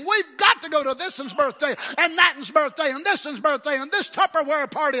 baseball games. We've got to go to this one's birthday and that one's birthday and this one's birthday and this Tupperware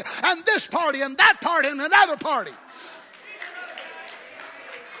party and this party and that party and another party.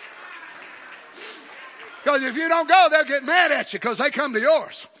 Because if you don't go, they'll get mad at you because they come to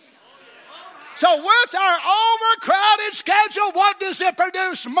yours. So with our overcrowded schedule, what does it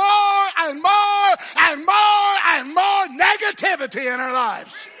produce? More and more and more and more negativity in our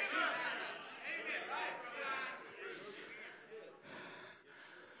lives.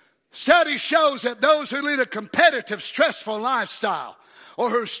 Study shows that those who lead a competitive, stressful lifestyle or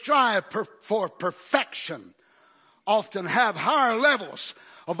who strive for perfection often have higher levels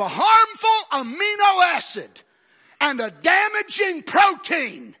of a harmful amino acid and a damaging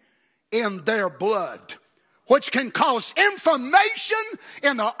protein in their blood, which can cause inflammation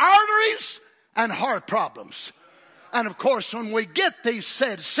in the arteries and heart problems. And of course, when we get these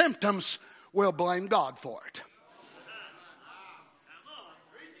said symptoms, we'll blame God for it.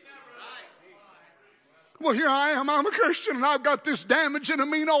 Well, here I am, I'm a Christian, and I've got this damaging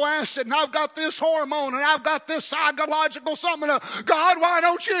amino acid, and I've got this hormone, and I've got this psychological something. God, why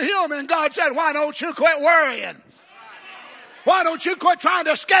don't you heal me? And God said, why don't you quit worrying? Why don't you quit trying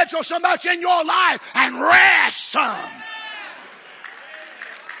to schedule so much in your life and rest some?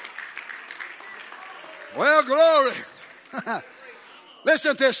 Well, glory.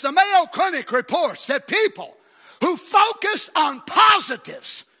 Listen to this. The Mayo Clinic reports that people who focus on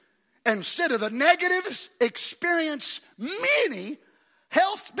positives instead of the negatives experience many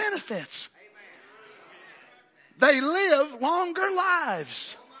health benefits. They live longer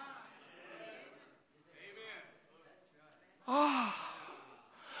lives. Oh.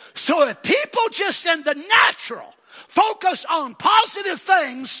 So if people just in the natural focus on positive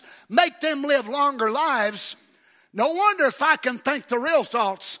things, make them live longer lives, no wonder if I can think the real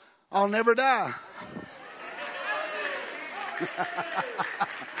thoughts, I'll never die.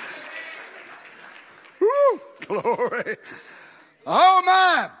 Woo, glory. Oh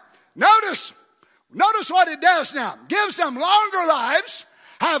my. Notice what it does now. Gives them longer lives,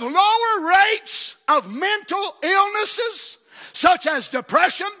 have lower rates of mental illnesses, such as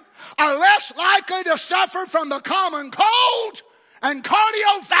depression, are less likely to suffer from the common cold and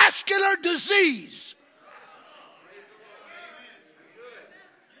cardiovascular disease,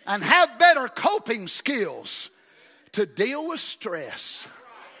 and have better coping skills to deal with stress.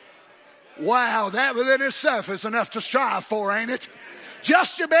 Wow, that within itself is enough to strive for, ain't it?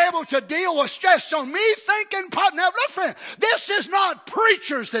 Just to be able to deal with stress. So me thinking, now look friend, this is not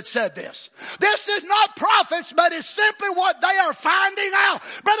preachers that said this. This is not prophets, but it's simply what they are finding out.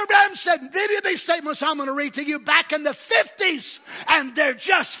 Brother Branham said many of these statements I'm going to read to you back in the 50s, and they're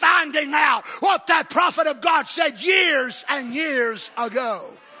just finding out what that prophet of God said years and years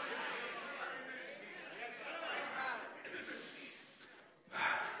ago.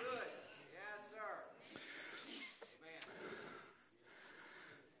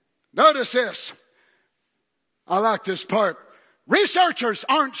 Notice this. I like this part. Researchers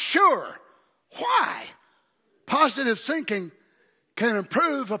aren't sure why positive thinking can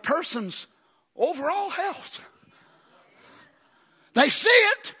improve a person's overall health. They see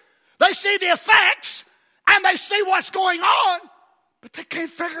it, they see the effects, and they see what's going on, but they can't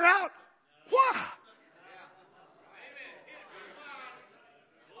figure out why.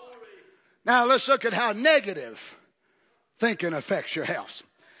 Now let's look at how negative thinking affects your health.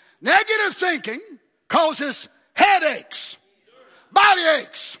 Negative thinking causes headaches, body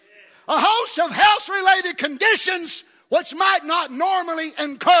aches, a host of health-related conditions which might not normally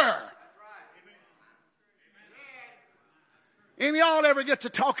incur. Any of y'all ever get to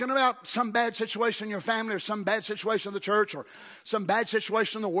talking about some bad situation in your family or some bad situation in the church or some bad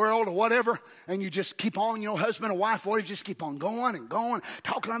situation in the world or whatever, and you just keep on, your husband or wife, or you just keep on going and going,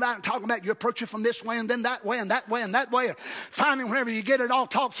 talking about it and talking about it. You approach it from this way and then that way and that way and that way. And finally, whenever you get it all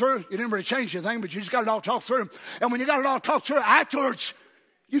talked through, you didn't really change anything, but you just got it all talked through. And when you got it all talked through, afterwards,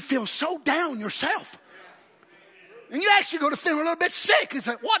 you feel so down yourself. And you actually go to feel a little bit sick. You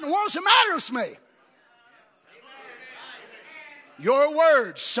think, what in the world's the matter with me? Your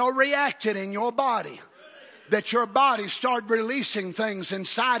words so reacted in your body that your body started releasing things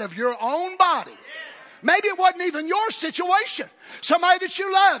inside of your own body. Maybe it wasn't even your situation. Somebody that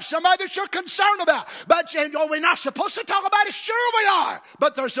you love, somebody that you're concerned about. But we're not supposed to talk about it. Sure we are.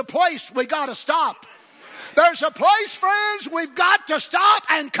 But there's a place we got to stop. There's a place, friends, we've got to stop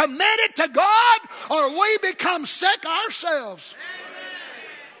and commit it to God, or we become sick ourselves.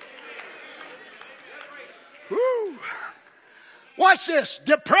 Woo. Watch this.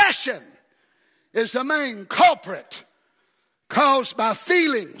 Depression is the main culprit caused by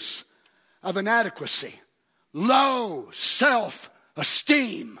feelings of inadequacy, low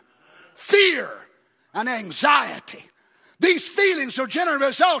self-esteem, fear, and anxiety. These feelings are generally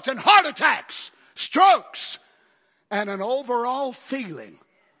result in heart attacks, strokes, and an overall feeling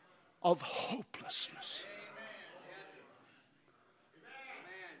of hopelessness.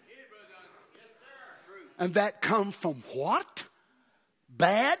 And that come from what?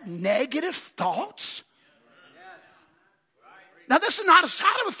 Bad, negative thoughts? Now, this is not a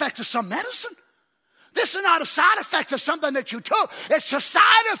side effect of some medicine. This is not a side effect of something that you took. It's a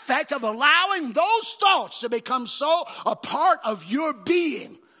side effect of allowing those thoughts to become so a part of your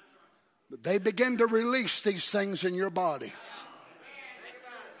being that they begin to release these things in your body.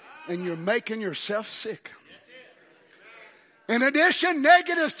 And you're making yourself sick. In addition,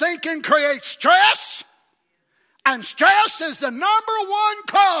 negative thinking creates stress. And stress is the number one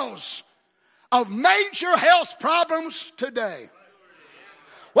cause of major health problems today.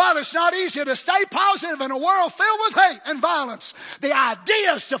 While it's not easy to stay positive in a world filled with hate and violence, the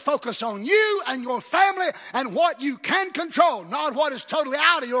idea is to focus on you and your family and what you can control, not what is totally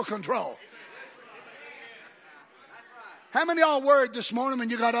out of your control. How many of y'all worried this morning when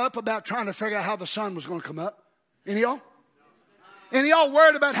you got up about trying to figure out how the sun was going to come up? Any of y'all? Any of y'all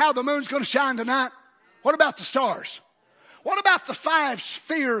worried about how the moon's going to shine tonight? What about the stars? What about the 5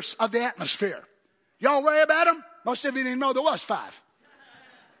 spheres of the atmosphere? Y'all worry about them? Most of you didn't know there was 5.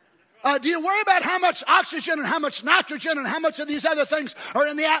 Do you worry about how much oxygen and how much nitrogen and how much of these other things are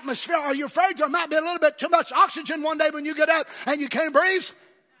in the atmosphere? Are you afraid there might be a little bit too much oxygen one day when you get up and you can't breathe?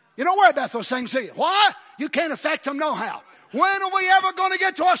 You don't worry about those things, do you? Why? You can't affect them no how. When are we ever going to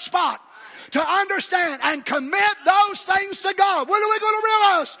get to a spot to understand and commit those things to God? When are we going to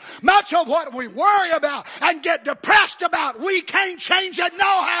realize much of what we worry about and get depressed about, we can't change it no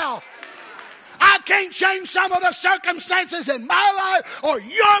how? I can't change some of the circumstances in my life or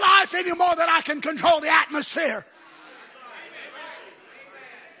your life any more than I can control the atmosphere.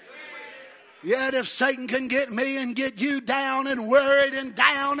 Yet if Satan can get me and get you down and worried and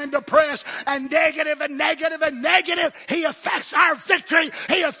down and depressed and negative and negative and negative, he affects our victory,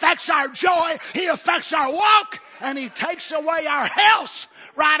 he affects our joy, he affects our walk, and he takes away our health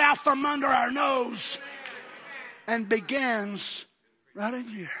right out from under our nose and begins right in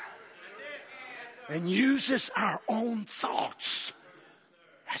here and uses our own thoughts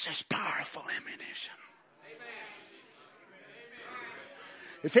as his powerful ammunition.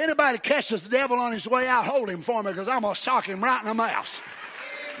 If anybody catches the devil on his way out, hold him for me, because I'm going to sock him right in the mouth.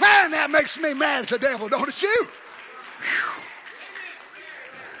 Man, that makes me mad at the devil, don't it you? Whew.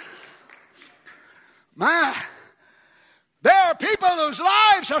 My, there are people whose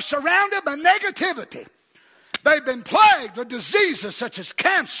lives are surrounded by negativity. They've been plagued with diseases such as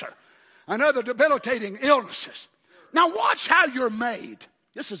cancer and other debilitating illnesses. Now watch how you're made.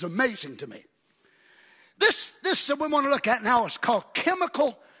 This is amazing to me. This that we want to look at now is called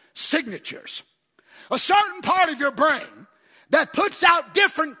chemical signatures. A certain part of your brain that puts out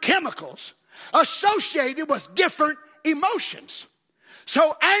different chemicals associated with different emotions.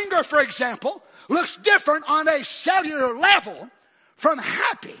 So anger, for example, looks different on a cellular level from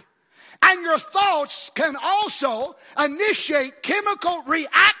happy. And your thoughts can also initiate chemical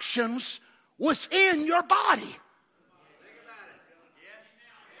reactions within your body.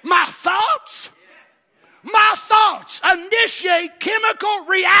 My thoughts initiate chemical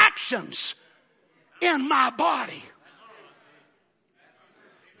reactions in my body.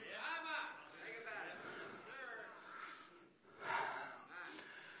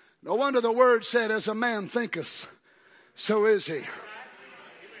 No wonder the word said, as a man thinketh, so is he.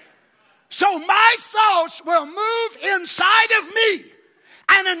 So my thoughts will move inside of me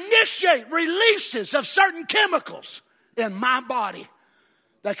and initiate releases of certain chemicals in my body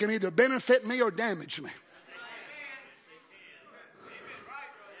that can either benefit me or damage me.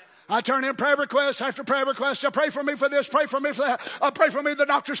 I turn in prayer requests after prayer requests. Pray for me for this, pray for me for that. Pray for me, the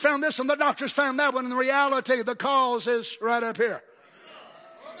doctors found this and the doctors found that one. In reality, the cause is right up here.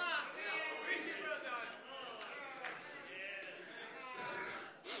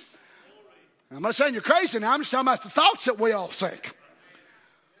 I'm not saying you're crazy now. I'm just talking about the thoughts that we all think.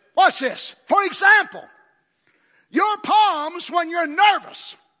 Watch this. For example, your palms when you're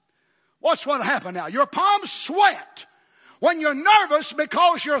nervous. Watch what happened now. Your palms sweat when you're nervous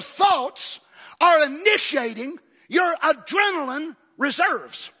because your thoughts are initiating your adrenaline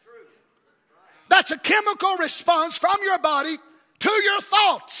reserves. That's a chemical response from your body to your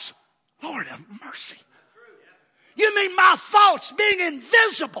thoughts. Lord have mercy. You mean my thoughts, being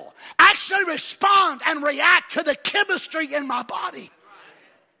invisible, actually respond and react to the chemistry in my body?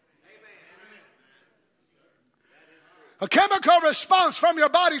 A chemical response from your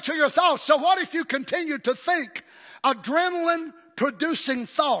body to your thoughts. So what if you continue to think adrenaline-producing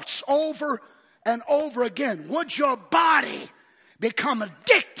thoughts over and over again? Would your body become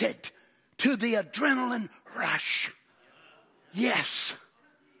addicted to the adrenaline rush? Yes.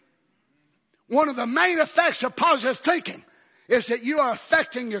 One of the main effects of positive thinking is that you are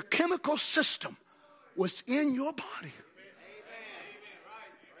affecting your chemical system within your body.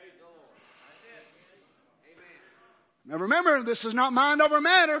 Now remember, this is not mind over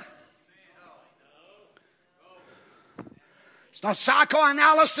matter. It's not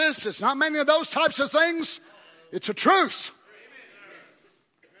psychoanalysis. It's not many of those types of things. It's a truth.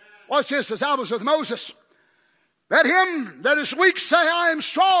 Watch this. As I was with Moses, let him that is weak say, I am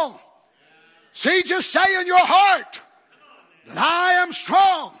strong. See, just say in your heart that I am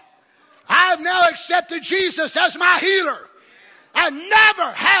strong. I have now accepted Jesus as my healer and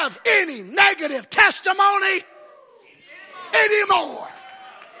never have any negative testimony anymore.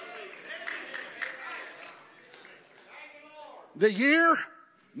 The year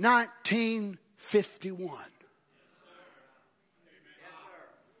 1951.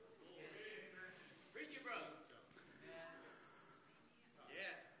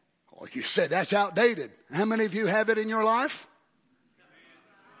 Oh, you said that's outdated. How many of you have it in your life?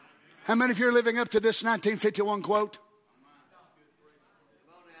 How many of you are living up to this 1951 quote?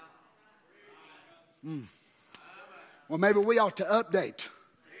 Well, maybe we ought to update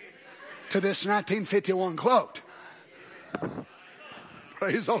to this 1951 quote.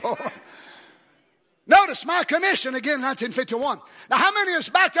 Praise the Lord. Notice my commission again, 1951. Now, how many is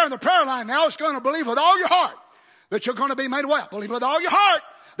back there in the prayer line now is going to believe with all your heart that you're going to be made well? Believe with all your heart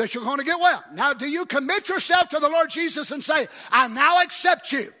that you're going to get well. Now, do you commit yourself to the Lord Jesus and say, I now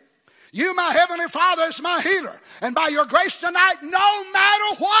accept you. You, my heavenly Father, is my healer. And by your grace tonight, no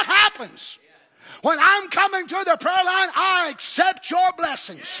matter what happens, when I'm coming to the prayer line, I accept your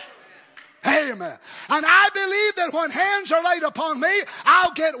blessings. Amen. And I believe that when hands are laid upon me,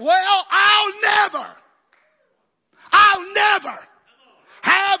 I'll get well. I'll never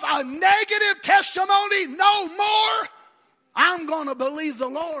have a negative testimony no more. I'm going to believe the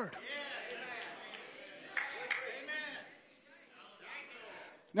Lord.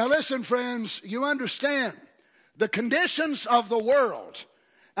 Now listen, friends, you understand the conditions of the world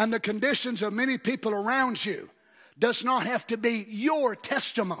and the conditions of many people around you does not have to be your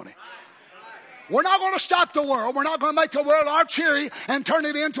testimony. We're not going to stop the world. We're not going to make the world our cheery and turn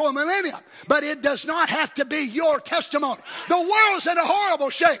it into a millennium. But it does not have to be your testimony. The world's in a horrible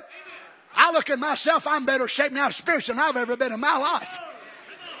shape. I look at myself, I'm better shape now spiritually than I've ever been in my life.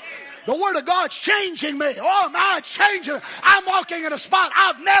 The Word of God's changing me. Oh, my, it's changing. I'm walking in a spot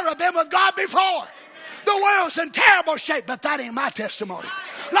I've never been with God before. The world's in terrible shape, but that ain't my testimony.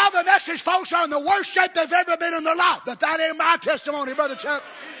 A lot of the message folks are in the worst shape they've ever been in their life, but that ain't my testimony, Brother Chuck.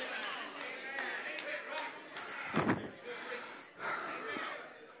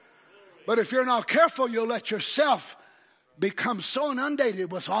 But if you're not careful, you'll let yourself become so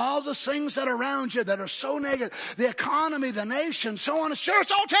inundated with all the things that are around you that are so negative, the economy, the nation, so on. Sure,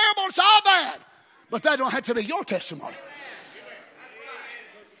 it's all terrible, it's all bad. But that don't have to be your testimony.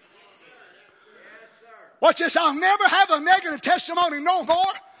 Watch this, I'll never have a negative testimony no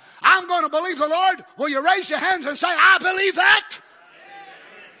more. I'm going to believe the Lord. Will you raise your hands and say, I believe that?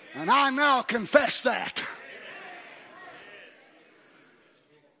 And I now confess that.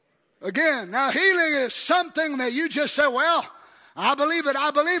 Again, now healing is something that you just say, well, I believe it,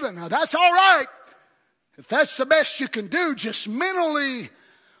 I believe it. Now that's all right. If that's the best you can do, just mentally,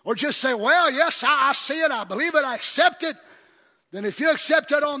 or just say, well, yes, I see it, I believe it, I accept it. Then if you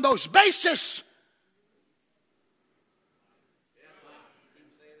accept it on those bases,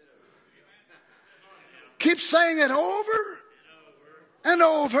 keep saying it over and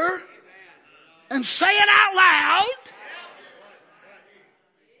over and say it out loud.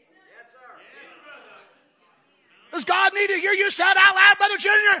 Does God need to hear you say it out loud, Brother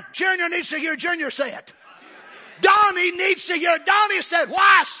Junior? Junior needs to hear Junior say it. Donnie needs to hear Donnie say it.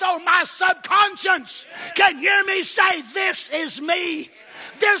 Why? So my subconscious can hear me say, this is me.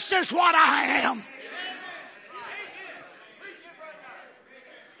 This is what I am.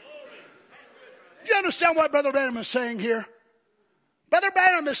 Do you understand what Brother Branham is saying here? Brother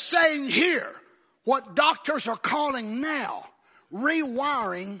Branham is saying here what doctors are calling now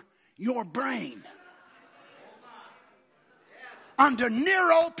rewiring your brain under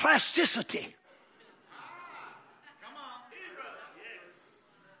neuroplasticity.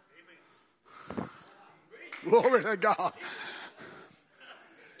 Glory to God.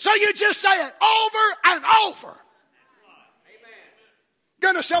 So you just say it over and over. You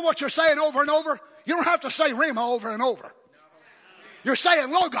understand what you're saying over and over? You don't have to say Rhema over and over. You're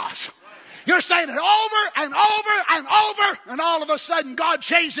saying Logos. You're saying it over and over and over, and all of a sudden God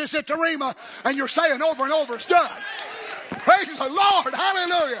changes it to Rhema, and you're saying over and over, it's done. Praise the Lord.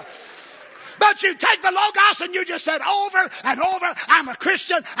 Hallelujah. But you take the Logos and you just said over and over, I'm a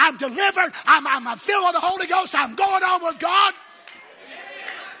Christian, I'm delivered, I'm filled with the Holy Ghost, I'm going on with God.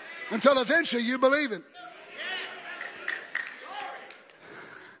 Until eventually you believe it.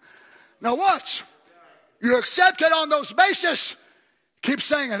 Now watch. You accept it on those bases. Keep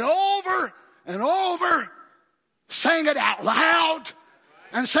saying it over and over. Saying it out loud.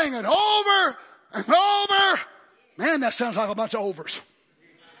 And saying it over and over. Man, that sounds like a bunch of overs.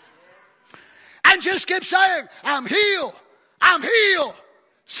 And just keep saying, I'm healed. I'm healed.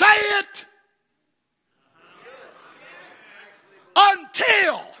 Say it.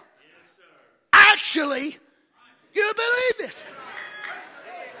 Until actually you believe it.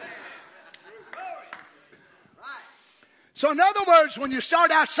 So in other words, when you start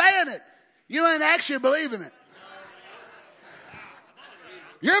out saying it, you ain't actually believing it.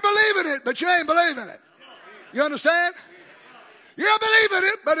 You're believing it, but you ain't believing it. You understand? You're believing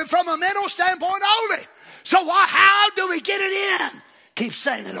it, but from a mental standpoint only. So how do we get it in? Keep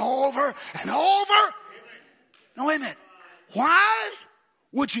saying it over and over. No, wait a minute. Why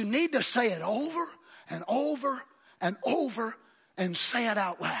would you need to say it over and over and over and say it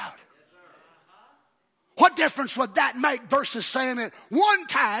out loud? What difference would that make versus saying it one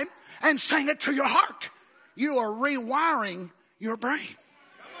time and saying it to your heart? You are rewiring your brain.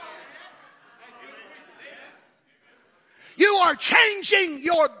 You are changing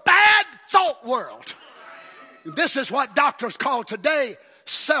your bad thought world. This is what doctors call today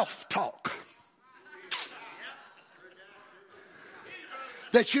self-talk.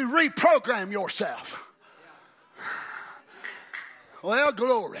 That you reprogram yourself. Well,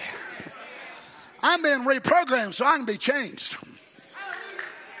 glory. I'm being reprogrammed so I can be changed.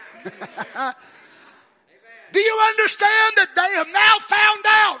 Do you understand that they have now found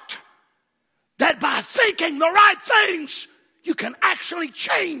out that by thinking the right things, you can actually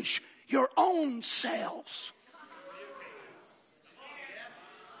change your own cells?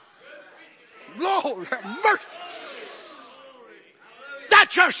 Lord have mercy.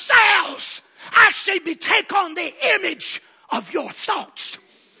 That your cells actually take on the image of your thoughts.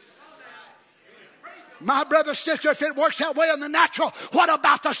 My brother, sister, if it works that way in the natural, what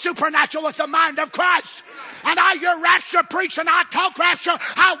about the supernatural with the mind of Christ? And I hear rapture preach and I talk rapture,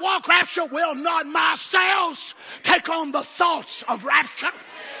 I walk rapture. Will not my cells take on the thoughts of rapture?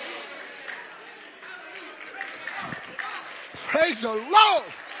 Praise the Lord.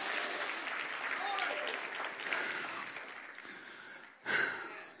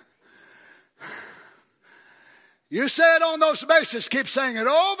 You say it on those bases. Keep saying it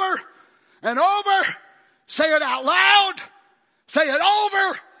over and over. Say it out loud. Say it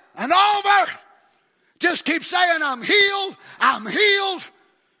over and over. Just keep saying, I'm healed. I'm healed.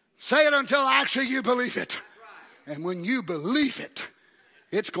 Say it until actually you believe it. And when you believe it,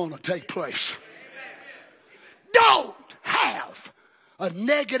 it's going to take place. Don't have a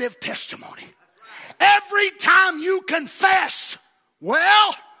negative testimony. Every time you confess,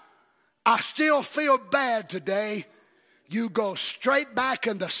 well, I still feel bad today, you go straight back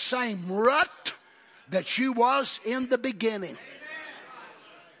in the same rut that you was in the beginning.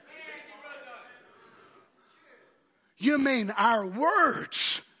 You mean our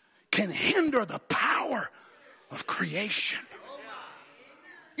words can hinder the power of creation?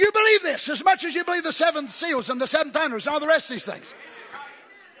 You believe this as much as you believe the 7 seals and the 7 thunders and all the rest of these things.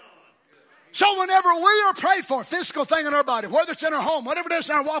 So whenever we are prayed for a physical thing in our body, whether it's in our home, whatever it is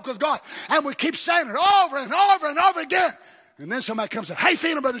in our walk with God, and we keep saying it over and over and over again, and then somebody comes and, hey,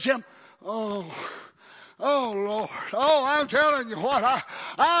 feeling, Brother Jim? Oh, Lord. Oh, I'm telling you what,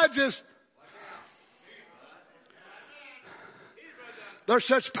 I just... There's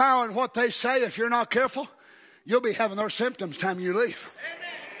such power in what they say. If you're not careful, you'll be having those symptoms time you leave.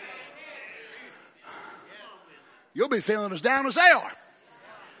 You'll be feeling as down as they are.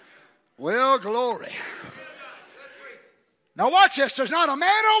 Well, glory. Now watch this. There's not a man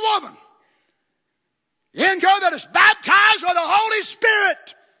or a woman in here that is baptized with the Holy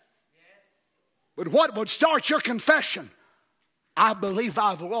Spirit. But what would start your confession? I believe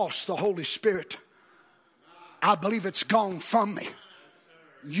I've lost the Holy Spirit. I believe it's gone from me.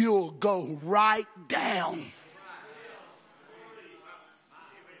 You'll go right down.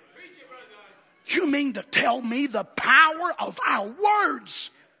 You mean to tell me the power of our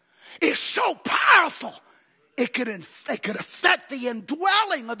words is so powerful it could affect the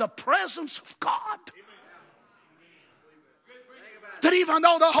indwelling of the presence of God? That even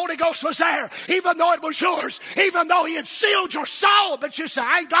though the Holy Ghost was there, even though it was yours, even though He had sealed your soul, but you say,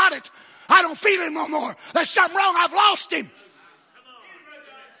 I ain't got it. I don't feel Him no more. There's something wrong. I've lost Him.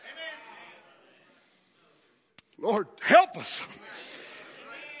 Lord, help us.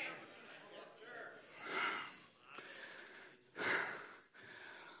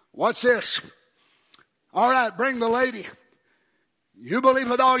 What's this? All right, bring the lady. You believe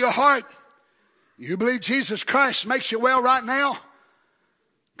with all your heart. You believe Jesus Christ makes you well right now.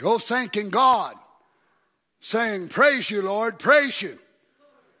 Go thanking God. Saying, praise you, Lord, praise you.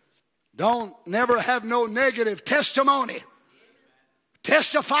 Don't never have no negative testimony.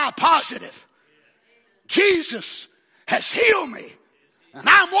 Testify positive. Jesus has healed me and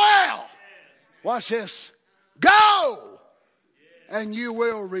I'm well. Watch this. Go and you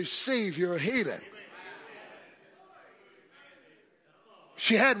will receive your healing.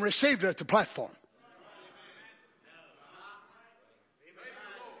 She hadn't received it at the platform.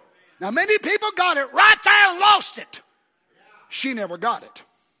 Now many people got it right there and lost it. She never got it.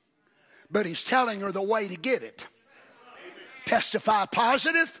 But He's telling her the way to get it. Testify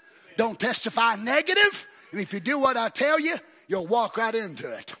positive. Don't testify negative. And if you do what I tell you, you'll walk right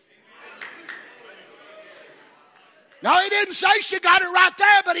into it. Now, He didn't say she got it right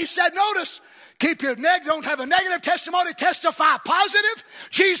there, but He said, notice, keep your don't have a negative testimony, testify positive.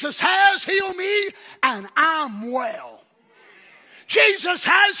 Jesus has healed me and I'm well. Jesus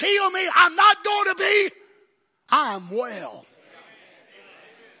has healed me. I'm not going to be. I'm well.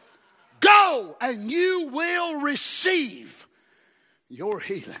 Go and you will receive your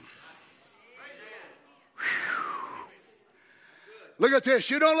healing. Look at this.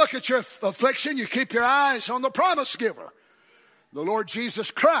 You don't look at your affliction. You keep your eyes on the promise giver, the Lord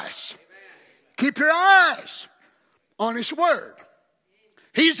Jesus Christ. Keep your eyes on His word.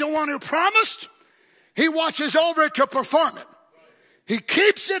 He's the one who promised. He watches over it to perform it. He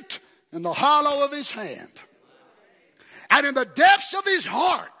keeps it in the hollow of His hand. And in the depths of His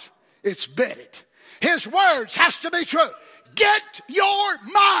heart, it's bedded. His words has to be true. Get your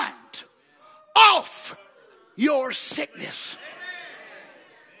mind off your sickness.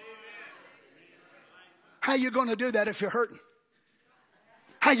 How are you going to do that if you're hurting?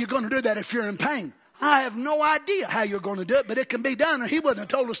 How are you going to do that if you're in pain? I have no idea how you're going to do it, but it can be done, and He wouldn't have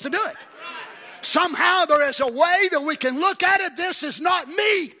told us to do it. Somehow there is a way that we can look at it. This is not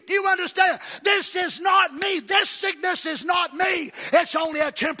me. Do you understand? This is not me. This sickness is not me. It's only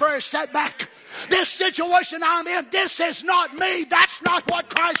a temporary setback. This situation I'm in, this is not me. That's not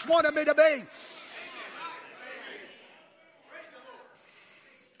what Christ wanted me to be.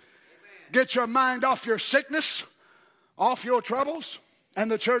 Get your mind off your sickness, off your troubles.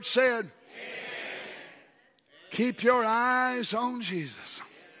 And the church said, amen. Keep your eyes on Jesus.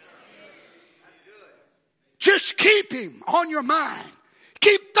 Just keep Him on your mind.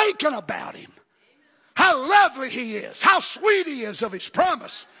 Keep thinking about Him. How lovely He is. How sweet He is of His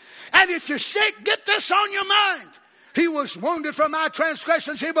promise. And if you're sick, get this on your mind. He was wounded for my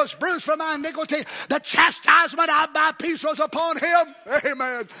transgressions. He was bruised for my iniquity. The chastisement of my peace was upon him.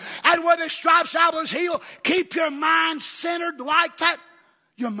 Amen. And with his stripes I was healed. Keep your mind centered like that.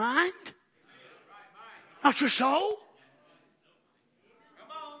 Your mind? Not your soul?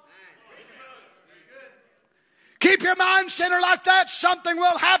 Keep your mind centered like that. Something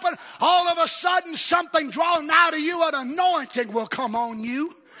will happen. All of a sudden, something drawn nigh to you. An anointing will come on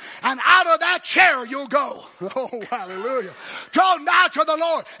you. And out of that chair you'll go. Oh, hallelujah. Draw nigh to the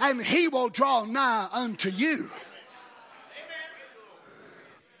Lord, and he will draw nigh unto you.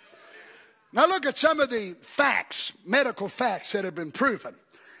 Now look at some of the facts, medical facts that have been proven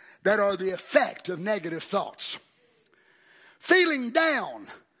that are the effect of negative thoughts. Feeling down,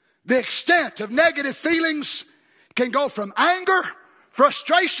 the extent of negative feelings can go from anger,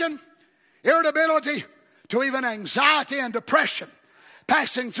 frustration, irritability, to even anxiety and depression,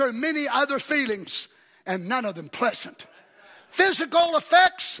 passing through many other feelings, and none of them pleasant. Physical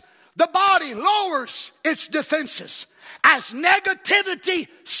effects, the body lowers its defenses as negativity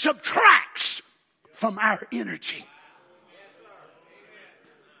subtracts from our energy.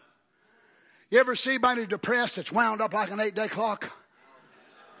 You ever see anybody depressed that's wound up like an 8-day clock?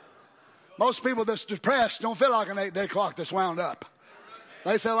 Most people that's depressed don't feel like an 8-day clock that's wound up.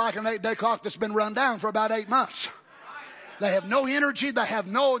 They feel like an 8-day clock that's been run down for about 8 months. They have no energy. They have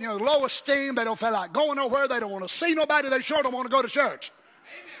no low esteem. They don't feel like going nowhere. They don't want to see nobody. They sure don't want to go to church.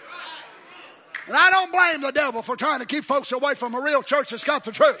 And I don't blame the devil for trying to keep folks away from a real church that's got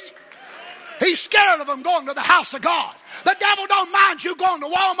the truth. He's scared of them going to the house of God. The devil don't mind you going to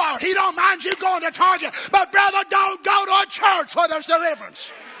Walmart. He don't mind you going to Target. But brother, don't go to a church where there's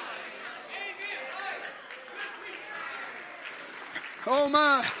deliverance. Oh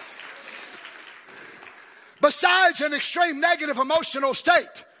my. Besides an extreme negative emotional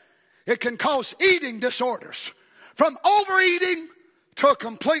state, it can cause eating disorders. From overeating to a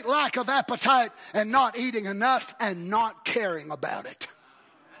complete lack of appetite and not eating enough and not caring about it.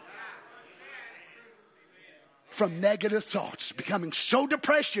 From negative thoughts, becoming so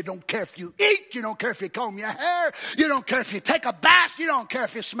depressed you don't care if you eat, you don't care if you comb your hair, you don't care if you take a bath, you don't care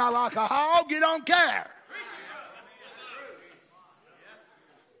if you smell like a hog, you don't care.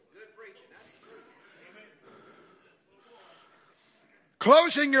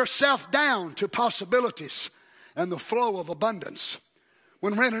 Closing yourself down to possibilities and the flow of abundance.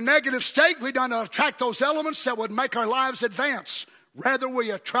 When we're in a negative state, we don't attract those elements that would make our lives advance. Rather,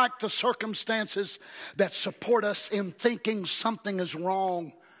 we attract the circumstances that support us in thinking something is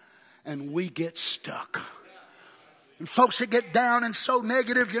wrong, and we get stuck. And folks that get down and so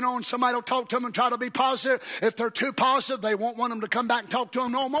negative, and somebody will talk to them and try to be positive. If they're too positive, they won't want them to come back and talk to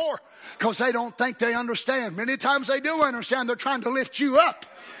them no more because they don't think they understand. Many times they do understand. They're trying to lift you up.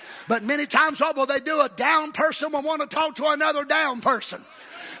 But many times, what will they do? A down person will want to talk to another down person.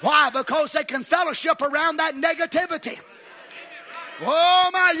 Why? Because they can fellowship around that negativity. Oh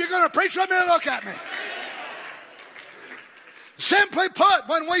my, you're going to preach with me? Look at me. Simply put,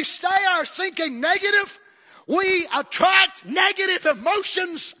 when we stay our thinking negative, we attract negative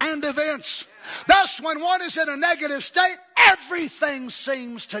emotions and events. Thus, when one is in a negative state, everything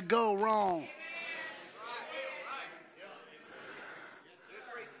seems to go wrong.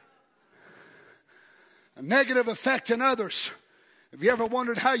 A negative effect in others. Have you ever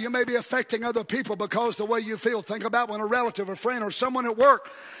wondered how you may be affecting other people because the way you feel? Think about when a relative, a friend, or someone at work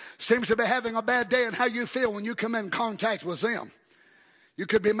seems to be having a bad day and how you feel when you come in contact with them. You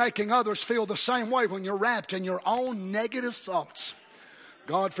could be making others feel the same way when you're wrapped in your own negative thoughts.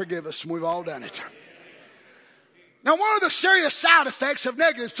 God forgive us, we've all done it. Now, one of the serious side effects of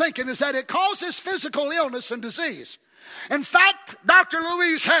negative thinking is that it causes physical illness and disease. In fact, Dr.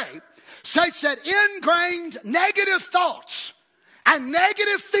 Louise Hay states that ingrained negative thoughts and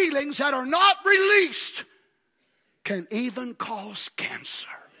negative feelings that are not released can even cause cancer.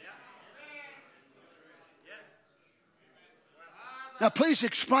 Now, please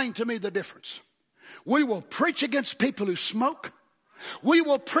explain to me the difference. We will preach against people who smoke. We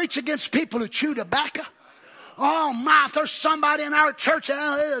will preach against people who chew tobacco. Oh my, if there's somebody in our church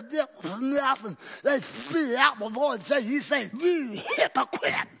and they spit out before and say, you say, you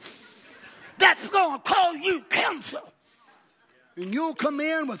hypocrite. That's going to cause you cancer. And you'll come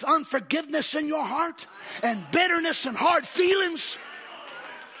in with unforgiveness in your heart and bitterness and hard feelings.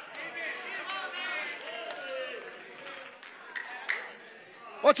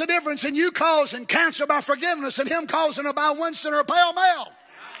 What's the difference in you causing cancer by forgiveness and him causing it by Winston or a pale male?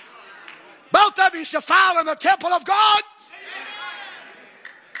 Both of you shall file in the temple of God.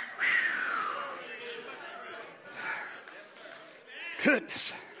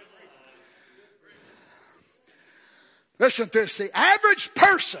 Goodness. Listen to this. The average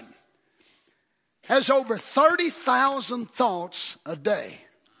person has over 30,000 thoughts a day.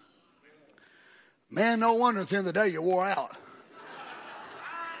 Man, no wonder at the end of the day you wore out.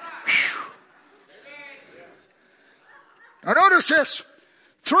 Now notice this.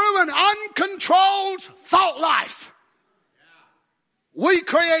 Through an uncontrolled thought life, we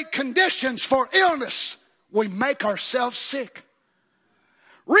create conditions for illness. We make ourselves sick.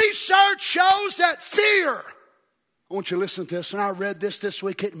 Research shows that fear. I want you to listen to this. When I read this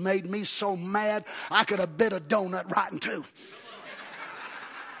week, it made me so mad I could have bit a donut right in two.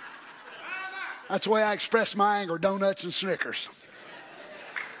 That's the way I express my anger, donuts and Snickers.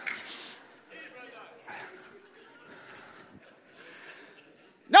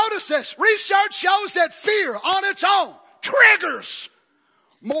 Notice this. Research shows that fear on its own triggers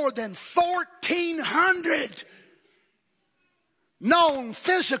more than 1,400 known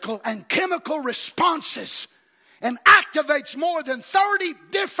physical and chemical responses and activates more than 30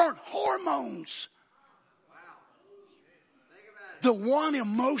 different hormones. The one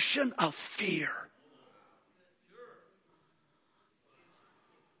emotion of fear.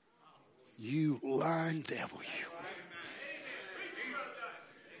 You lying devil, you.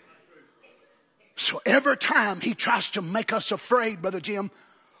 So every time he tries to make us afraid, Brother Jim,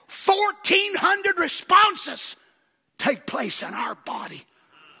 1,400 responses take place in our body.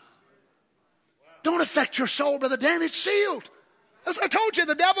 Don't affect your soul, Brother Dan. It's sealed. As I told you,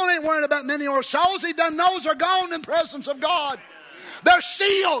 the devil ain't worrying about many of our souls. He done knows are gone in the presence of God. They're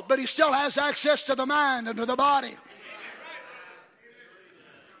sealed, but he still has access to the mind and to the body.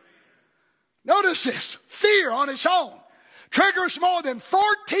 Notice this. Fear on its own triggers more than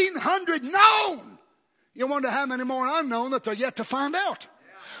 1,400 known. You wonder how many more unknown that they're yet to find out.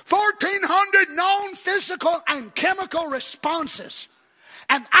 1,400 known physical and chemical responses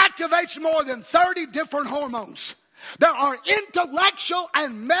and activates more than 30 different hormones. There are intellectual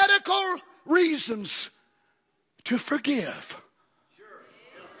and medical reasons to forgive.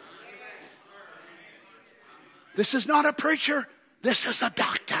 This is not a preacher. This is a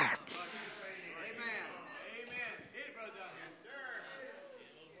doctor.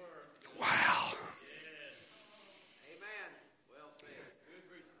 Wow.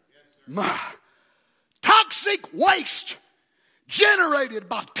 Toxic waste generated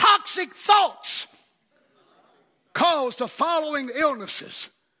by toxic thoughts cause the following illnesses: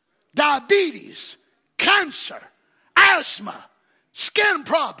 diabetes, cancer, asthma, skin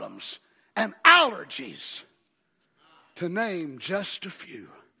problems, and allergies, to name just a few.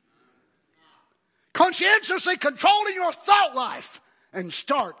 Conscientiously controlling your thought life and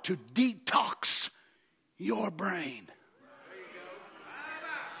start to detox your brain.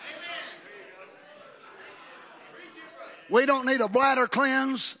 We don't need a bladder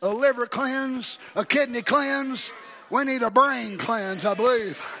cleanse, a liver cleanse, a kidney cleanse. We need a brain cleanse, I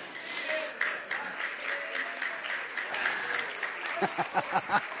believe.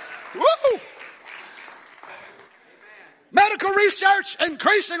 Woo! Medical research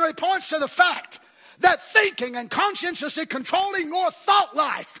increasingly points to the fact that thinking and conscientiously controlling your thought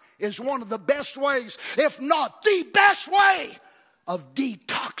life is one of the best ways, if not the best way, of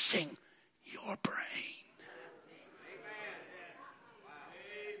detoxing your brain.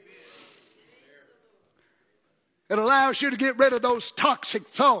 It allows you to get rid of those toxic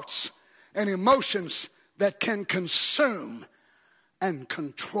thoughts and emotions that can consume and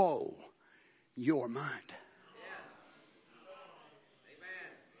control your mind.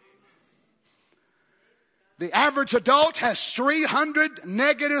 The average adult has 300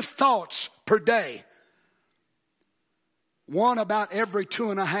 negative thoughts per day. One about every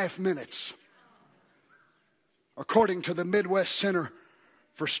 2.5 minutes, according to the Midwest Center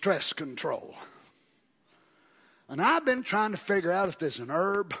for Stress Control. And I've been trying to figure out if there's an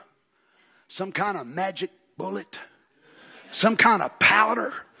herb, some kind of magic bullet, some kind of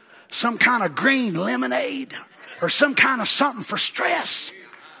powder, some kind of green lemonade, or some kind of something for stress.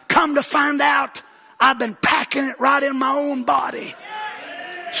 Come to find out, I've been packing it right in my own body.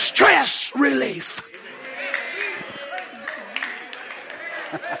 Stress relief.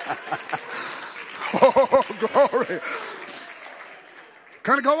 Oh, glory.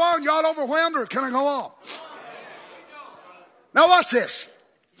 Can I go on? Y'all overwhelmed, or can I go on? Now watch this.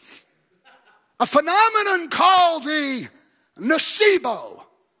 A phenomenon called the nocebo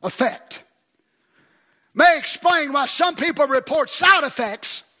effect may explain why some people report side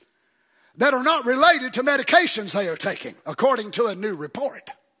effects that are not related to medications they are taking, according to a new report.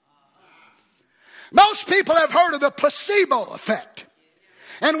 Most people have heard of the placebo effect.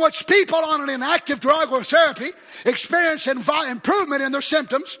 in which people on an inactive drug or therapy experience improvement in their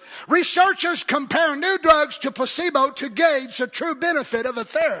symptoms, researchers compare new drugs to placebo to gauge the true benefit of a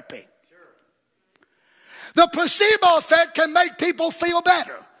therapy. The placebo effect can make people feel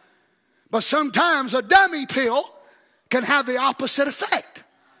better, but sometimes a dummy pill can have the opposite effect,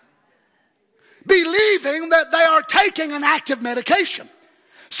 believing that they are taking an active medication.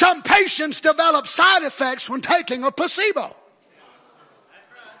 Some patients develop side effects when taking a placebo.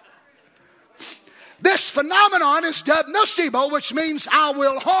 This phenomenon is dubbed nocebo, which means I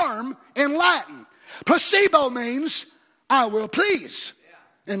will harm in Latin. Placebo means I will please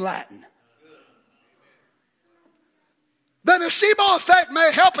in Latin. The nocebo effect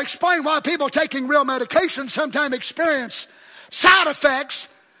may help explain why people taking real medication sometimes experience side effects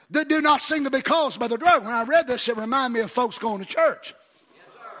that do not seem to be caused by the drug. When I read this, it reminded me of folks going to church.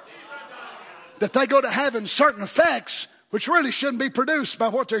 That they go to having certain effects which really shouldn't be produced by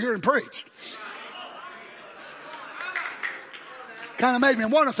what they're hearing preached. Kind of made me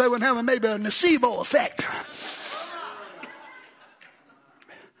wonder if they wouldn't have maybe a nocebo effect.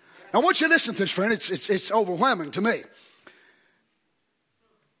 Now, I want you to listen to this, friend. It's overwhelming to me.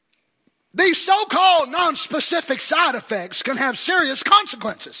 These so-called non-specific side effects can have serious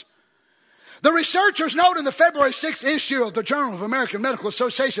consequences. The researchers note in the February 6th issue of the Journal of American Medical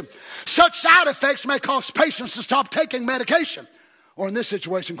Association, such side effects may cause patients to stop taking medication, or in this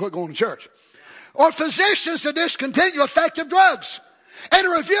situation, quit going to church, or physicians to discontinue effective drugs. In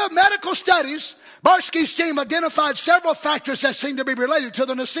a review of medical studies, Barsky's team identified several factors that seem to be related to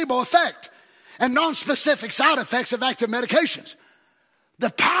the nocebo effect and non-specific side effects of active medications.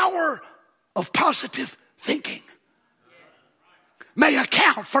 The power of positive thinking may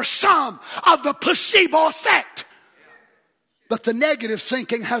account for some of the placebo effect. But the negative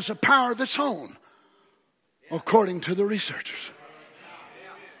thinking has a power of its own, according to the researchers.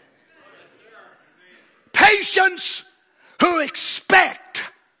 Patients who expect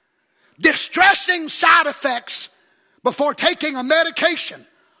distressing side effects before taking a medication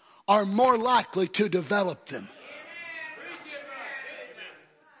are more likely to develop them.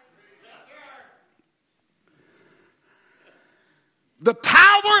 The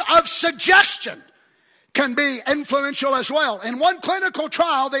power of suggestion can be influential as well. In one clinical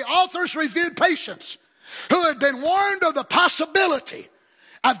trial, the authors reviewed patients who had been warned of the possibility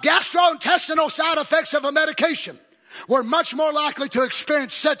of gastrointestinal side effects of a medication were much more likely to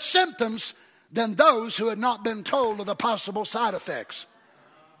experience such symptoms than those who had not been told of the possible side effects.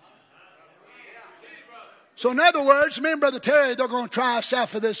 So in other words, me and Brother Terry, they're going to try us out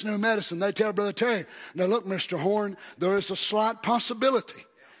for this new medicine. They tell Brother Terry, now look, Mr. Horn, there is a slight possibility.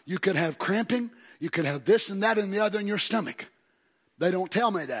 You could have cramping, you could have this and that and the other in your stomach. They don't tell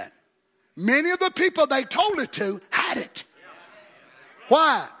me that. Many of the people they told it to had it.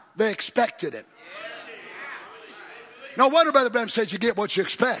 Why? They expected it. No wonder Brother Branham said you get what you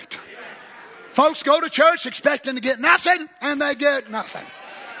expect. Folks go to church expecting to get nothing, and they get nothing.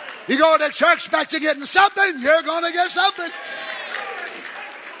 You go to church expecting getting something, you're going to get something.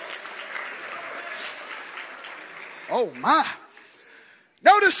 Oh my.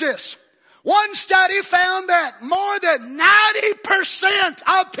 Notice this. One study found that more than 90%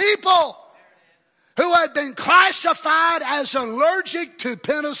 of people who had been classified as allergic to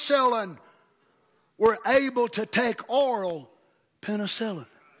penicillin were able to take oral penicillin.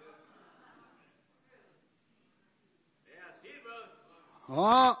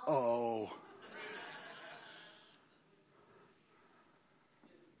 Uh-oh.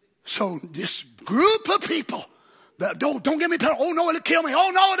 So this group of people that don't give me penicillin. Oh no, it'll kill me.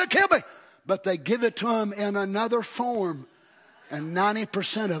 Oh no, it'll kill me. But they give it to them in another form, and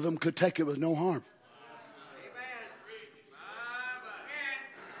 90% of them could take it with no harm.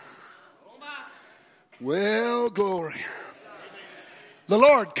 Well, glory. The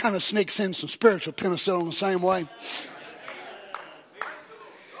Lord kind of sneaks in some spiritual penicillin the same way.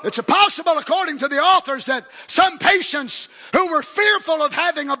 It's possible, according to the authors, that some patients who were fearful of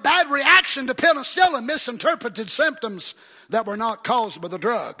having a bad reaction to penicillin misinterpreted symptoms that were not caused by the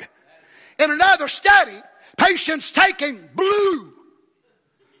drug. In another study, patients taking blue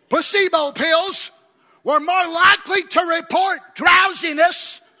placebo pills were more likely to report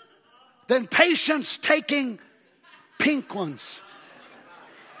drowsiness than patients taking pink ones.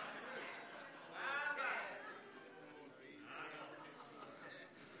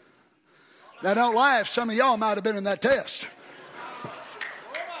 Now don't laugh, some of y'all might have been in that test.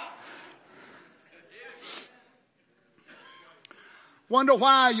 Wonder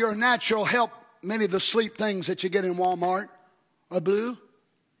why your natural help, many of the sleep things that you get in Walmart are blue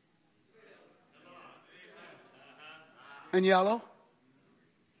and yellow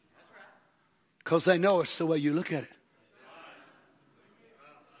Because they know it's the way you look at it.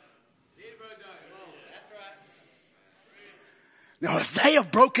 Now, if they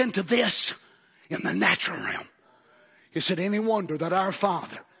have broken into this in the natural realm, is it any wonder that our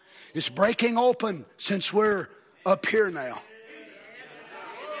Father is breaking open since we're up here now?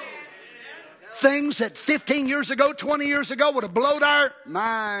 Things that 15 years ago, 20 years ago would have blown our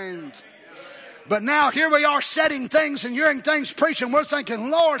mind. But now here we are setting things and hearing things preached, and we're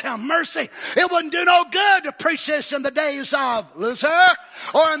thinking, Lord, have mercy. It wouldn't do no good to preach this in the days of Luther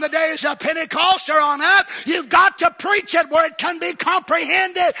or in the days of Pentecost or on up. You've got to preach it where it can be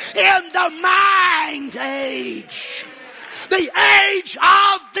comprehended in the mind age. The age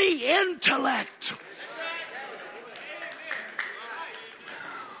of the intellect.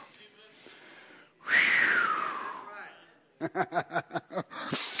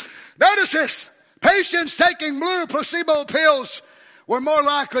 Notice this. Patients taking blue placebo pills were more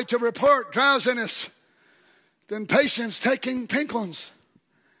likely to report drowsiness than patients taking pink ones.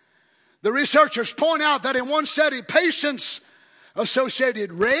 The researchers point out that in one study, patients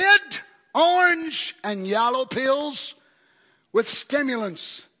associated red, orange, and yellow pills with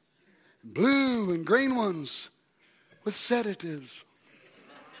stimulants, blue and green ones with sedatives.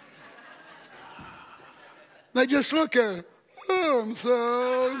 They just look at it. Oh, I'm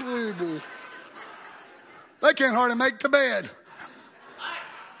so sleepy. They can't hardly make the bed.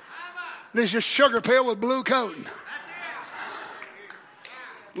 There's just sugar pill with blue coating.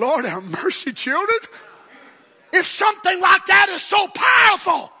 Lord have mercy, children. If something like that is so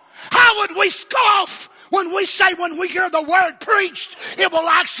powerful, how would we scoff when we say when we hear the word preached, it will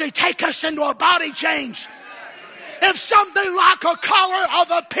actually take us into a body change? If something like a color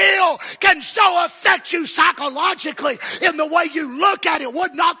of a pill can so affect you psychologically in the way you look at it,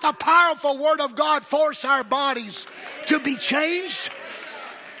 would not the powerful Word of God force our bodies to be changed?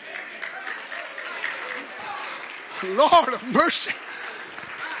 Lord of mercy.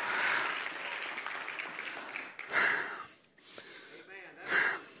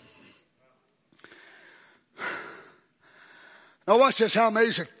 Now watch this, how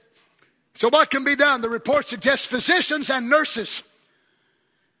amazing. So what can be done? The report suggests physicians and nurses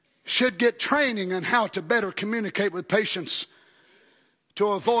should get training on how to better communicate with patients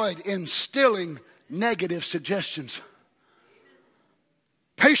to avoid instilling negative suggestions.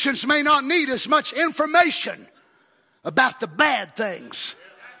 Patients may not need as much information about the bad things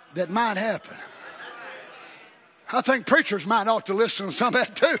that might happen. I think preachers might ought to listen to some of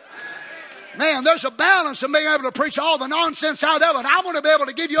that too. Man, there's a balance in being able to preach all the nonsense out there, but I want to be able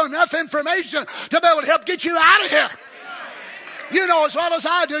to give you enough information to be able to help get you out of here. You know as well as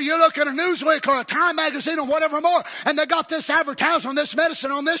I do, you look at a Newsweek or a Time magazine or whatever more, and they got this advertisement, this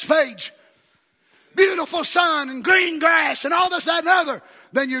medicine on this page. Beautiful sun and green grass and all this, that, and other.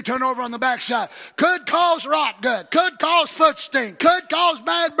 Then you turn over on the backside. Could cause rot gut. Could cause foot stink. Could cause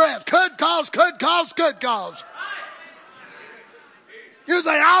bad breath. Could cause. You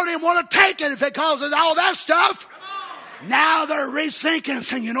think, I don't even want to take it if it causes all that stuff. Now they're rethinking and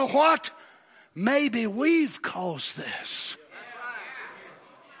saying, you know what? Maybe we've caused this.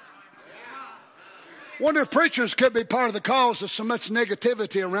 Wonder if preachers could be part of the cause of so much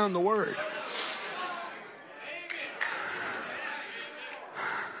negativity around the word.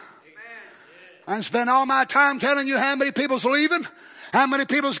 I can spend all my time telling you how many people's leaving, how many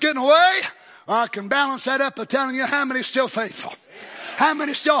people's getting away, or I can balance that up by telling you how many's still faithful. How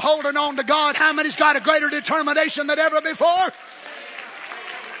many still holding on to God? How many's got a greater determination than ever before?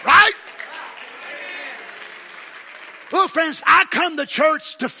 Right? Well, friends, I come to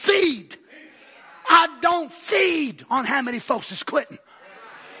church to feed. I don't feed on how many folks is quitting.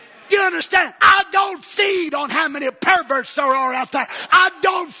 You understand? I don't feed on how many perverts there are out there. I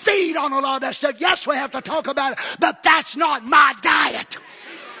don't feed on a lot of that stuff. Yes, we have to talk about it, but that's not my diet.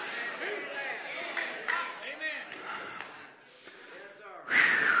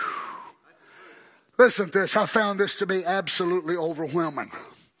 Listen to this. I found this to be absolutely overwhelming.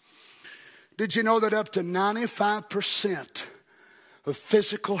 Did you know that up to 95% of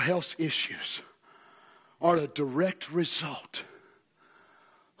physical health issues are a direct result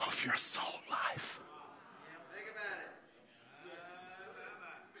of your thought life? Think about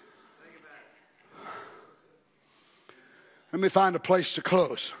it. Let me find a place to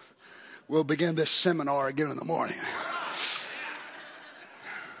close. We'll begin this seminar again in the morning.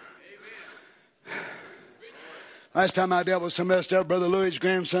 Last time I dealt with some messed up, Brother Louis'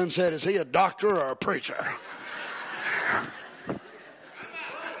 grandson said, is he a doctor or a preacher?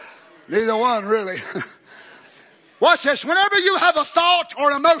 Neither one, really. Watch this. Whenever you have a thought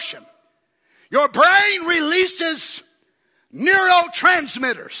or emotion, your brain releases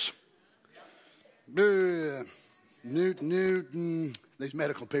neurotransmitters. Newton. These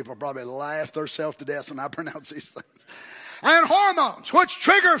medical people probably laugh themselves to death when I pronounce these things. And hormones, which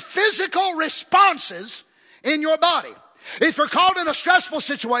trigger physical responses in your body. If you're caught in a stressful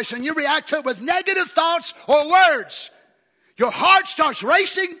situation, you react to it with negative thoughts or words. Your heart starts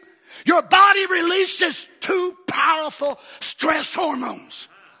racing. Your body releases two powerful stress hormones,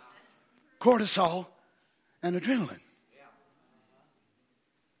 cortisol and adrenaline.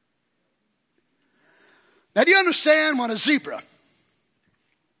 Now, do you understand when a zebra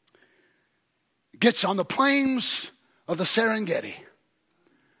gets on the plains of the Serengeti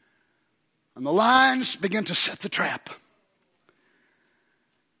and the lions begin to set the trap?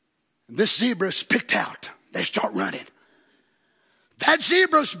 And this zebra is picked out. They start running. That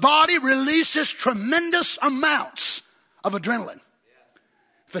zebra's body releases tremendous amounts of adrenaline.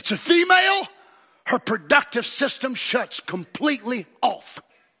 If it's a female, her reproductive system shuts completely off.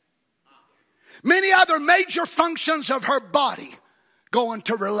 Many other major functions of her body go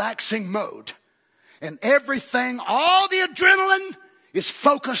into relaxing mode. And everything, all the adrenaline is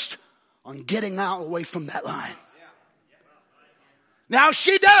focused on getting out away from that lion. Now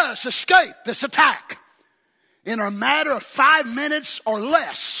she does escape this attack. In a matter of 5 minutes or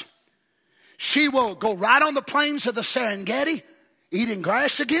less, she will go right on the plains of the Serengeti, eating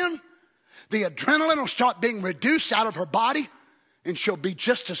grass again. The adrenaline will start being reduced out of her body, and she'll be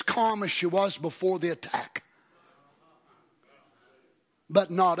just as calm as she was before the attack. But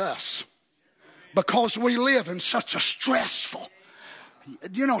not us. Because we live in such a stressful,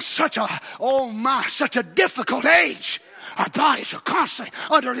 such a difficult age. Our bodies are constantly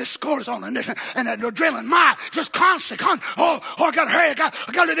under this cortisol and adrenaline. Just constantly. I got to hurry. I got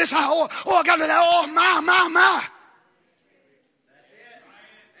to do this. I got to do that. Oh, my.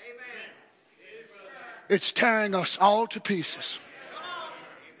 It's tearing us all to pieces.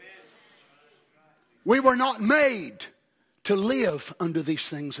 We were not made to live under these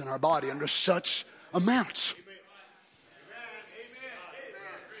things in our body, under such amounts.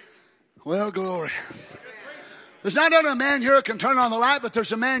 Well, glory. There's not only a man here who can turn on the light, but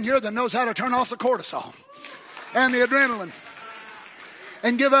there's a man here that knows how to turn off the cortisol and the adrenaline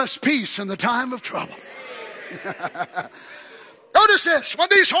and give us peace in the time of trouble. Notice this. When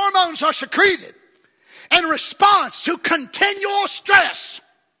these hormones are secreted in response to continual stress,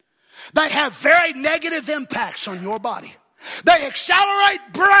 they have very negative impacts on your body. They accelerate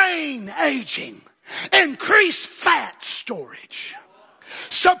brain aging, increase fat storage,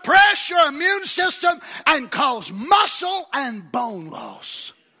 suppress your immune system, and cause muscle and bone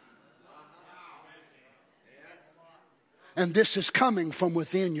loss. And this is coming from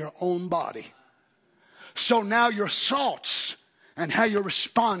within your own body. So now your thoughts and how you're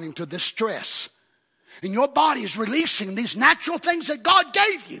responding to this stress, and your body is releasing these natural things that God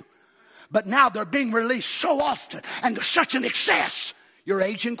gave you. But now they're being released so often and to such an excess. You're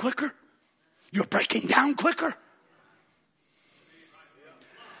aging quicker. You're breaking down quicker.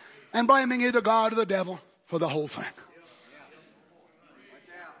 And blaming either God or the devil for the whole thing.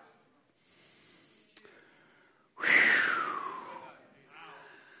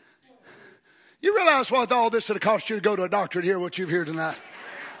 You realize what all this would have cost you to go to a doctor to hear what you've heard tonight?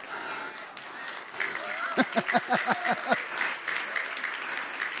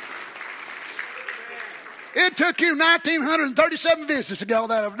 It took you 1,937 visits to get all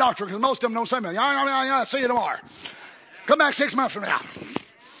that doctor, because most of them don't say anything. See you tomorrow. Come back 6 months from now.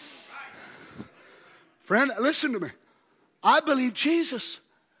 Friend, listen to me. I believe Jesus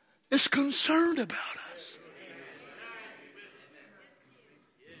is concerned about us.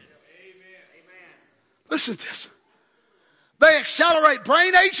 Listen to this. They accelerate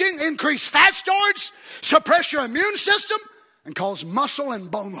brain aging, increase fat storage, suppress your immune system, and cause muscle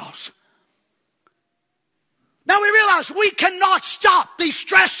and bone loss. Now we realize we cannot stop these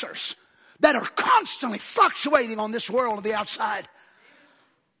stressors that are constantly fluctuating on this world of the outside.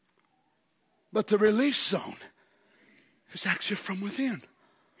 But the release zone is actually from within.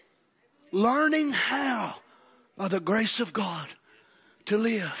 Learning how, by the grace of God, to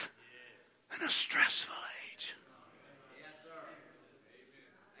live in a stressful age.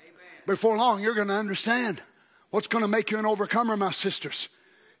 Before long, you're going to understand what's going to make you an overcomer, my sisters.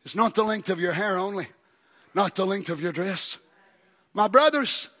 It's not the length of your hair only. Not the length of your dress. My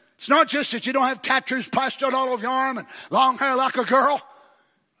brothers, it's not just that you don't have tattoos plastered all over your arm and long hair like a girl.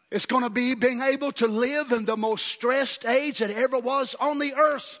 It's going to be being able to live in the most stressed age that ever was on the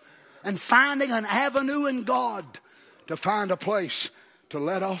earth and finding an avenue in God to find a place to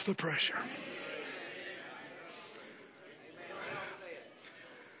let off the pressure.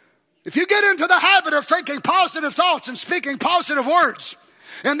 If you get into the habit of thinking positive thoughts and speaking positive words,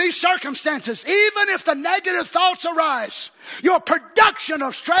 In these circumstances, even if the negative thoughts arise, your production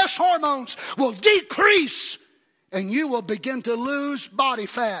of stress hormones will decrease and you will begin to lose body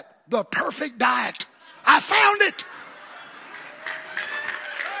fat. The perfect diet. I found it.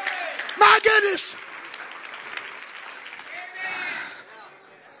 My goodness.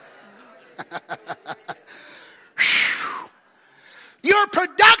 Your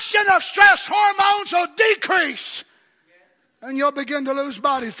production of stress hormones will decrease and you'll begin to lose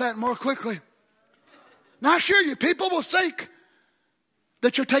body fat more quickly. Now I assure you, people will think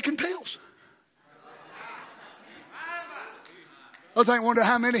that you're taking pills. I think, wonder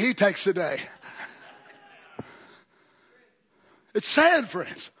how many he takes a day. It's sad,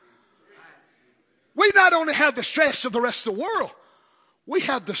 friends. We not only have the stress of the rest of the world, we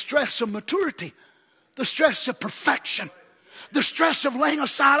have the stress of maturity, the stress of perfection, the stress of laying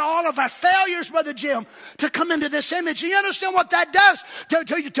aside all of our failures, Brother Jim, to come into this image. You understand what that does?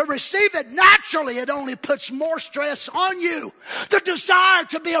 To receive it naturally, it only puts more stress on you. The desire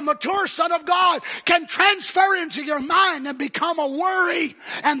to be a mature son of God can transfer into your mind and become a worry,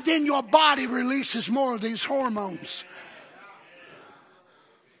 and then your body releases more of these hormones.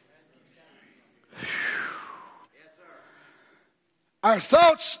 Our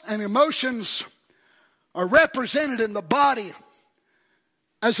thoughts and emotions are represented in the body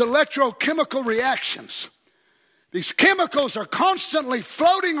as electrochemical reactions. These chemicals are constantly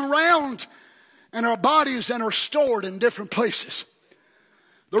floating around in our bodies and are stored in different places.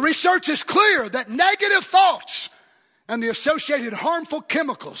 The research is clear that negative thoughts and the associated harmful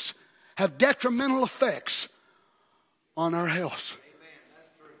chemicals have detrimental effects on our health.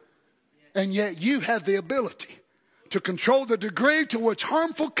 And yet you have the ability to control the degree to which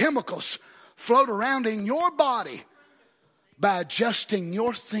harmful chemicals float around in your body by adjusting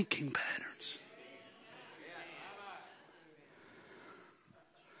your thinking patterns.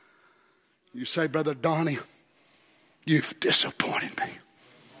 You say, Brother Donny, you've disappointed me.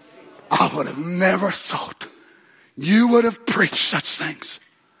 I would have never thought you would have preached such things.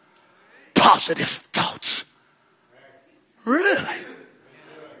 Positive thoughts. Really?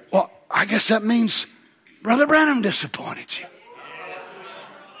 Well, I guess that means Brother Branham disappointed you.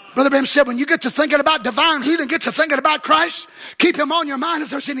 Brother Branham said, when you get to thinking about divine healing, get to thinking about Christ, keep him on your mind. If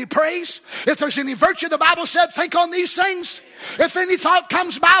there's any praise, if there's any virtue, the Bible said, think on these things. If any thought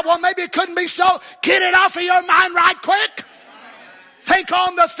comes by, well, maybe it couldn't be so. Get it off of your mind right quick. Think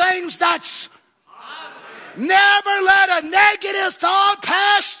on the things that's... Never let a negative thought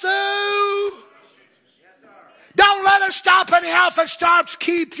pass through. Don't let it stop anyhow. If it stops,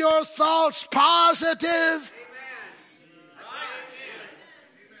 keep your thoughts positive.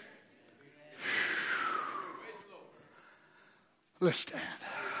 Let's stand.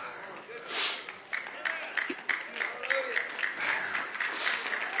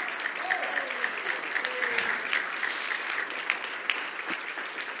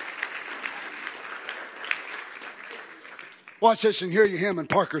 Watch this and hear you hymn in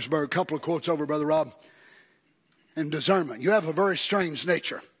Parkersburg. A couple of quotes over, Brother Rob. And discernment. You have a very strange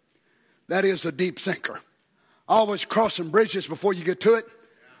nature. That is a deep thinker. Always crossing bridges before you get to it.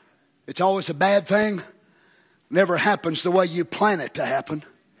 It's always a bad thing. Never happens the way you plan it to happen.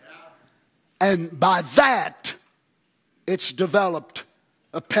 And by that, it's developed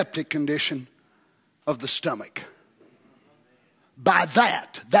a peptic condition of the stomach. By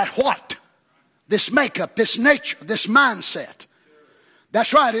that what? This makeup, this nature, this mindset.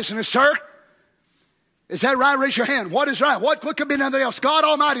 That's right, isn't it, sir? Is that right? Raise your hand. What is right? What could be nothing else? God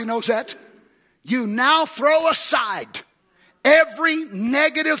Almighty knows that. You now throw aside every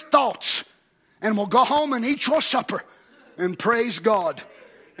negative thoughts and we'll go home and eat your supper and praise God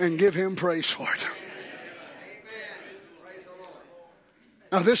and give him praise for it.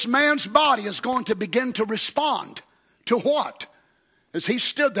 Now this man's body is going to begin to respond to what? As he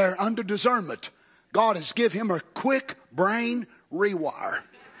stood there under discernment, God has given him a quick brain rewire.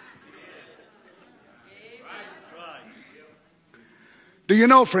 Do you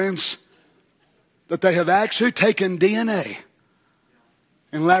know, friends, that they have actually taken DNA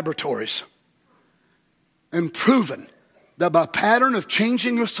in laboratories and proven that by pattern of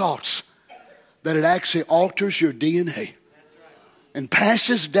changing your thoughts, that it actually alters your DNA and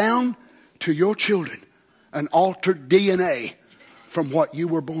passes down to your children an altered DNA from what you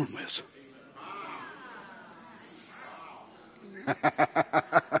were born with.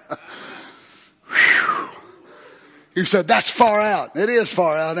 You said, that's far out. It is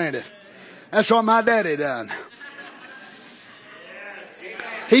far out, ain't it? That's what my daddy done.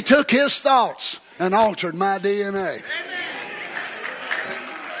 He took his thoughts and altered my DNA.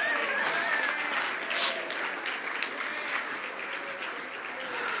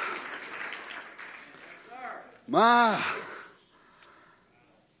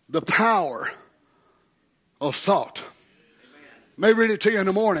 The power of thought. May read it to you in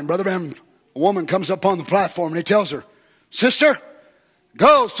the morning. Brother Branham, a woman comes up on the platform and he tells her, sister,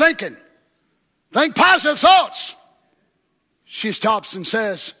 go thinking. Think positive thoughts. She stops and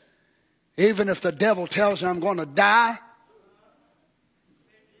says, even if the devil tells me I'm going to die,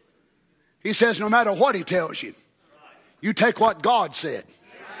 he says, no matter what he tells you, you take what God said.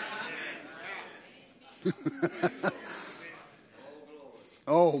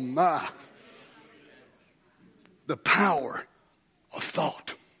 Oh my. The power of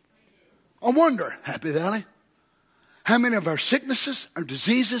thought. I wonder, Happy Valley, how many of our sicknesses, our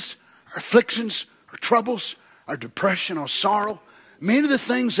diseases, our afflictions, our troubles, our depression, our sorrow, many of the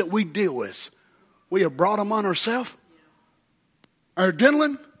things that we deal with, we have brought them on ourselves. Our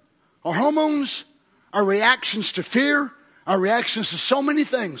adrenaline, our hormones, our reactions to fear, our reactions to so many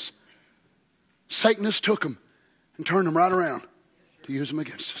things. Satan has took them and turned them right around to use them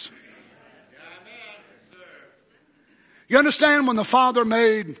against us. You understand, when the Father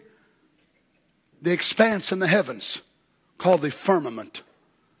made the expanse in the heavens called the firmament,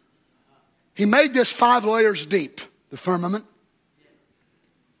 He made this 5 layers deep, the firmament,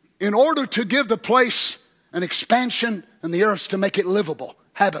 in order to give the place an expansion in the earth to make it livable,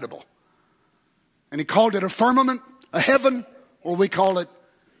 habitable. And He called it a firmament, a heaven, or we call it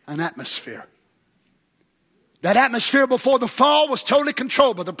an atmosphere. That atmosphere before the fall was totally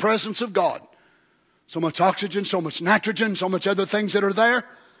controlled by the presence of God. So much oxygen, so much nitrogen, so much other things that are there.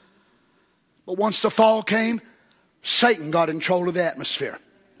 But once the fall came, Satan got in control of the atmosphere.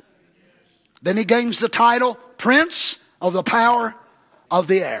 Then he gains the title Prince of the Power of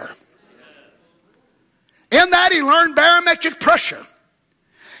the Air. In that he learned barometric pressure.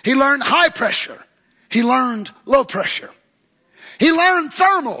 He learned high pressure. He learned low pressure. He learned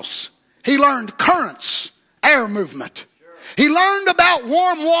thermals. He learned currents, air movement. He learned about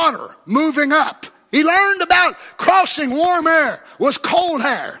warm water moving up. He learned about crossing warm air with cold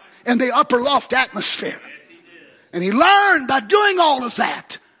air in the upper loft atmosphere. And he learned by doing all of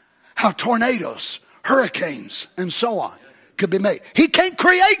that how tornadoes, hurricanes, and so on could be made. He can't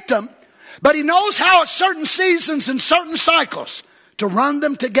create them, but he knows how at certain seasons and certain cycles to run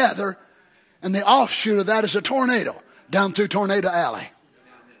them together. And the offshoot of that is a tornado down through Tornado Alley.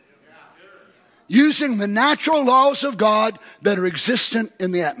 Using the natural laws of God that are existent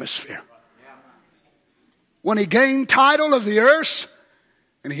in the atmosphere. When he gained title of the earth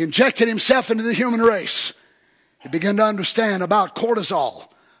and he injected himself into the human race, he began to understand about cortisol,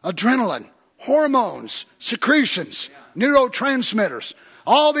 adrenaline, hormones, secretions, neurotransmitters,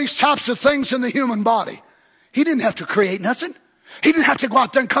 all these types of things in the human body. He didn't have to create nothing. He didn't have to go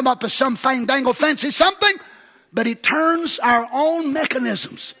out there and come up with some fandangle fancy something. But he turns our own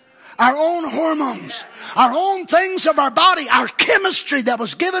mechanisms, our own hormones, our own things of our body, our chemistry that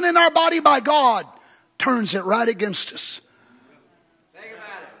was given in our body by God, turns it right against us.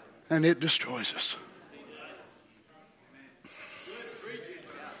 And it destroys us.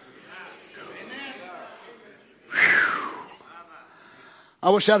 Whew. I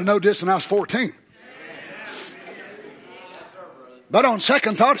wish I'd have known this when I was 14. But on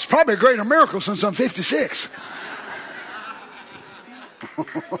second thought, it's probably a greater miracle since I'm 56.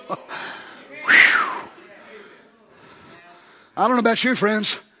 I don't know about you,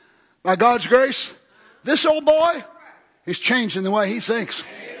 friends. By God's grace, this old boy is changing the way he thinks.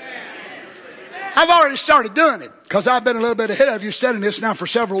 I've already started doing it because I've been a little bit ahead of you studying this now for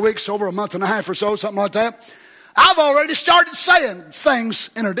several weeks, over a month and a half or so, something like that. I've already started saying things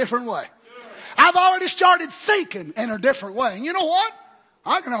in a different way. I've already started thinking in a different way. And you know what?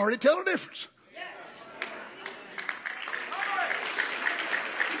 I can already tell the difference.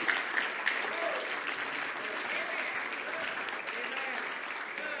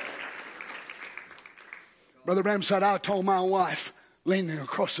 Brother Branham said, I told my wife, leaning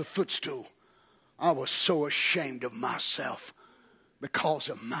across the footstool, I was so ashamed of myself because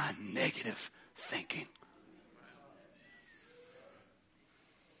of my negative thinking.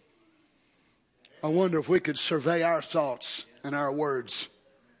 I wonder if we could survey our thoughts and our words.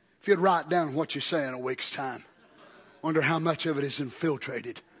 If you'd write down what you say in a week's time, wonder how much of it is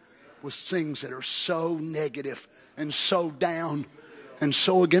infiltrated with things that are so negative and so down and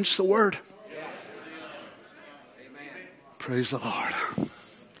so against the Word. Praise the Lord.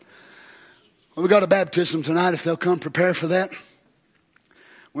 Well, we got a baptism tonight. If they'll come prepare for that.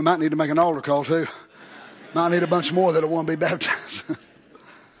 We might need to make an altar call too. Might need a bunch more that'll want to be baptized.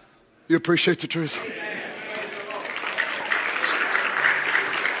 You appreciate the truth?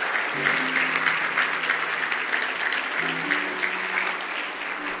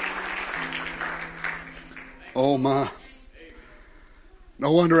 Oh my.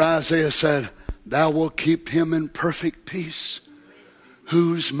 No wonder Isaiah said, thou wilt keep him in perfect peace,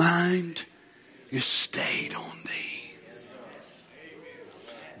 whose mind is stayed on thee,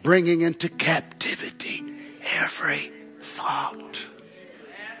 bringing into captivity every thought.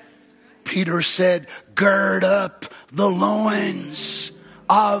 Peter said, gird up the loins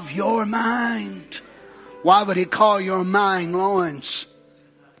of your mind. Why would he call your mind loins?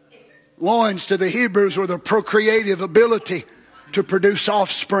 Loins to the Hebrews were the procreative ability to produce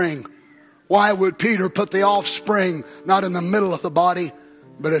offspring. Why would Peter put the offspring not in the middle of the body,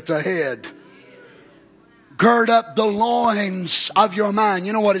 but at the head? Gird up the loins of your mind.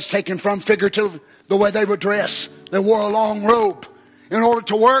 You know what it's taken from? Figurative, the way they would dress. They wore a long robe. In order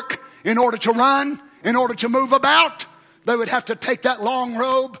to work, in order to run, in order to move about, they would have to take that long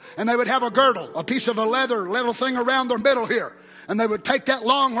robe and they would have a girdle, a piece of a leather little thing around their middle here. And they would take that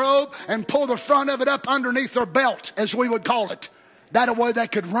long robe and pull the front of it up underneath their belt, as we would call it. That way they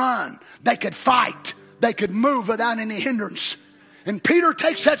could run, they could fight, they could move without any hindrance. And Peter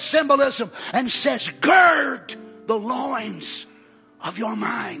takes that symbolism and says, gird the loins of your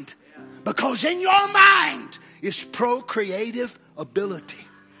mind. Because in your mind is procreative ability.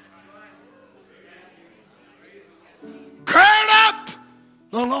 Gird up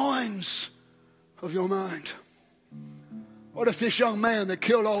the loins of your mind. What if this young man that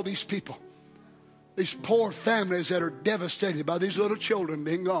killed all these people, these poor families that are devastated by these little children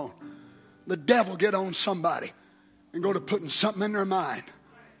being gone, the devil get on somebody and go to putting something in their mind?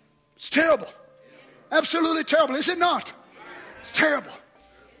 It's terrible. Absolutely terrible, is it not? It's terrible.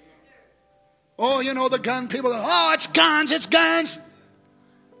 Oh, you know, the gun people, oh, it's guns, it's guns.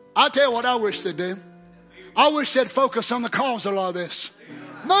 I'll tell you what I wish they'd do. I wish they'd focus on the cause of all this.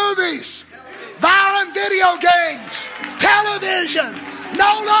 Movies, violent video games, television,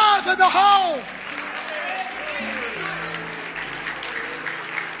 no love in the home.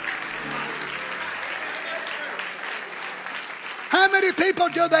 How many people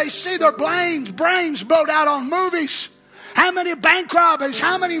do they see their brains blowed out on movies? How many bank robberies?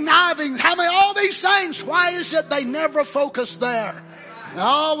 How many knivings? How many, all these things? Why is it they never focus there? They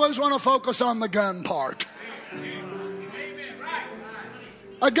always want to focus on the gun part.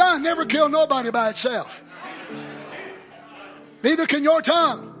 A gun never killed nobody by itself. Neither can your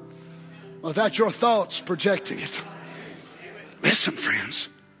tongue without your thoughts projecting it. Listen, friends.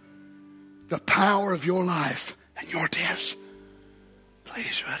 The power of your life and your death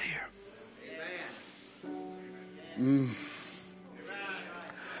lays right here.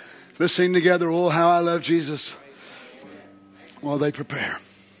 Let's sing together, oh, how I love Jesus, while they prepare.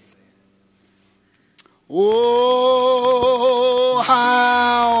 Oh,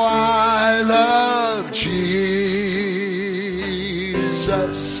 how I love Jesus.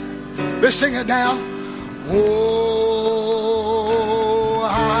 Let's sing it now. Oh,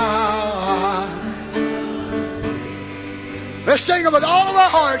 how let's sing it with all of our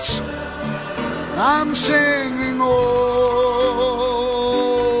hearts. I'm singing, oh,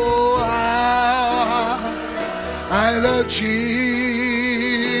 how I love Jesus,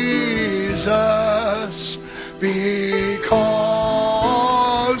 because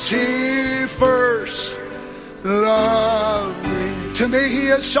He first loved me. To me, He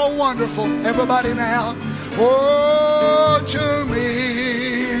is so wonderful. Everybody now. Oh, to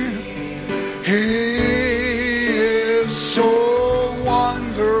me, He is so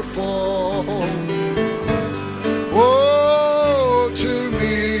wonderful. Oh, to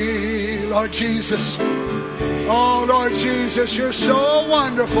me, Lord Jesus. Oh, Lord Jesus, You're so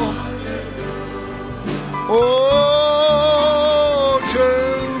wonderful. Oh,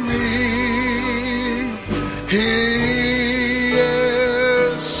 to me, He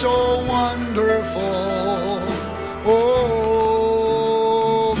is so wonderful.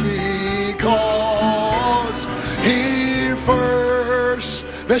 Oh, because He first.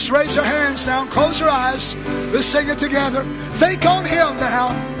 Let's raise our hands now, close our eyes. Let's sing it together. Think on Him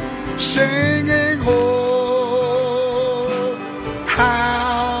now. Singing, oh,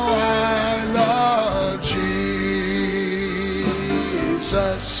 how I love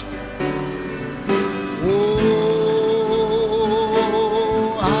Jesus. Oh,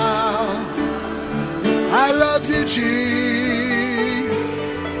 how I love You, Jesus.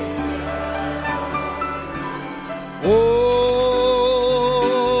 Oh,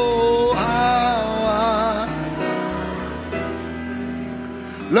 how I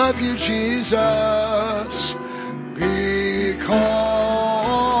love You, Jesus,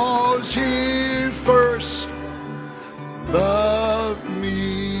 because He first loved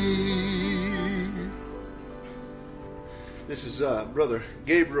me. This is Brother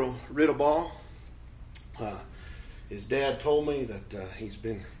Gabriel Riddlebaugh His dad told me that he's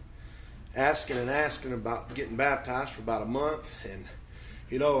been asking and asking about getting baptized for about a month. And,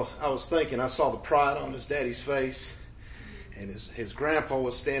 you know, I was thinking, I saw the pride on his daddy's face. And his grandpa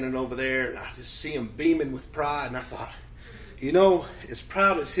was standing over there. And I just see him beaming with pride. And I thought, you know, as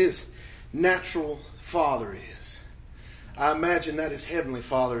proud as his natural father is, I imagine that his heavenly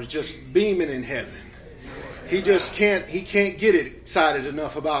Father is just beaming in heaven. He just can't get excited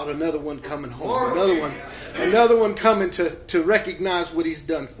enough about another one coming home, another one coming to recognize what he's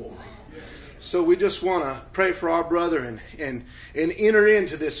done for him. So we just want to pray for our brother and enter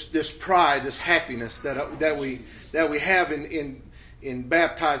into this pride, this happiness that we have in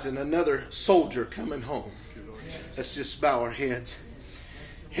baptizing another soldier coming home. Let's just bow our heads.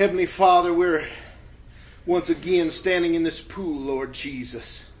 Heavenly Father, we're once again standing in this pool, Lord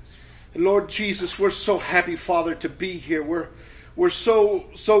Jesus. And Lord Jesus, we're so happy, Father, to be here. We're so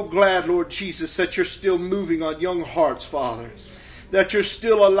glad, Lord Jesus, that you're still moving on young hearts, Father. That you're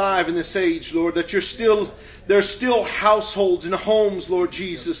still alive in this age, Lord. That there's still households and homes, Lord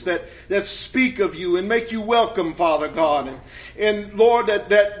Jesus, that speak of you and make you welcome, Father God. And Lord,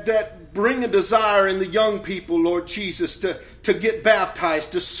 that bring a desire in the young people, Lord Jesus, to get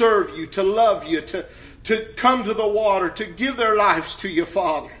baptized, to serve you, to love you, to come to the water, to give their lives to you,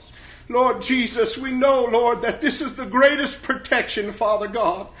 Father. Lord Jesus, we know, Lord, that this is the greatest protection, Father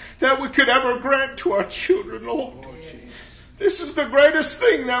God, that we could ever grant to our children, Lord. This is the greatest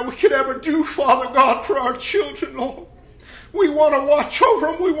thing that we could ever do, Father God, for our children, Lord. We want to watch over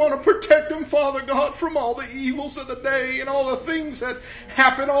them. We want to protect them, Father God, from all the evils of the day and all the things that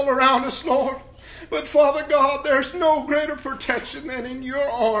happen all around us, Lord. But, Father God, there's no greater protection than in your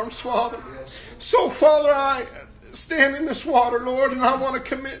arms, Father. So, Father, I stand in this water, Lord, and I want to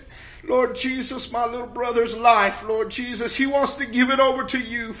commit, Lord Jesus, my little brother's life, Lord Jesus. He wants to give it over to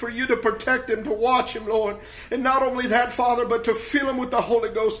you, for you to protect him, to watch him, Lord. And not only that, Father, but to fill him with the Holy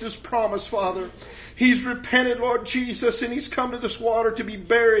Ghost as promised, Father. He's repented, Lord Jesus, and he's come to this water to be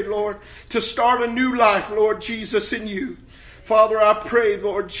buried, Lord, to start a new life, Lord Jesus, in you. Father, I pray,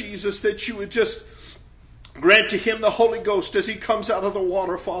 Lord Jesus, that you would just grant to him the Holy Ghost as he comes out of the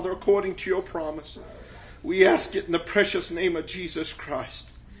water, Father, according to your promise. We ask it in the precious name of Jesus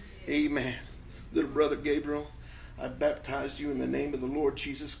Christ. Amen. Little brother Gabriel, I baptized you in the name of the Lord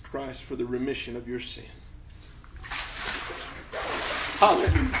Jesus Christ for the remission of your sin.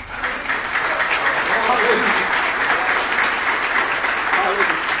 Hallelujah. Hallelujah.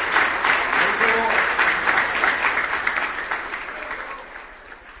 Hallelujah.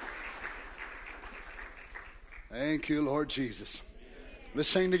 Thank you, Lord Jesus. Let's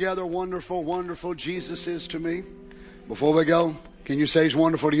sing together, wonderful, wonderful Jesus is to me. Before we go, can you say he's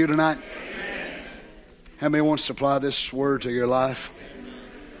wonderful to you tonight? Amen. How many wants to apply this word to your life?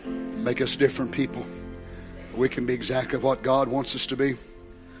 Amen. Make us different people. We can be exactly what God wants us to be.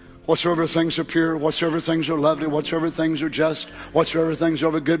 Whatsoever things are pure, whatsoever things are lovely, whatsoever things are just, whatsoever things are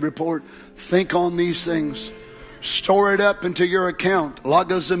of a good report, think on these things. Store it up into your account.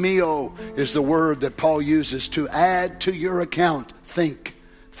 Logosomio is the word that Paul uses to add to your account. Think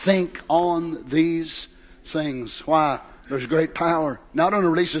on these things. Why? There's great power. Not only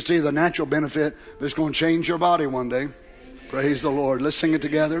releases to you the natural benefit, but it's going to change your body one day. Praise the Lord. Let's sing it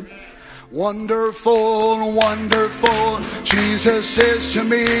together. Wonderful, wonderful, Jesus is to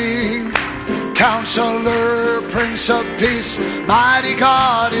me. Counselor, Prince of Peace, mighty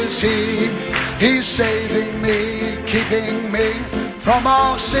God is He. He's saving me, keeping me from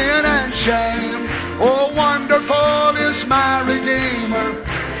all sin and shame. Oh, wonderful is my Redeemer.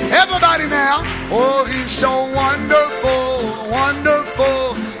 Everybody now. Oh, He's so wonderful,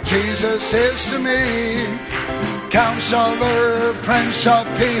 wonderful, Jesus is to me. Counselor, Prince of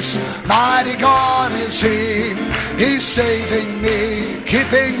Peace, mighty God is He. He's saving me,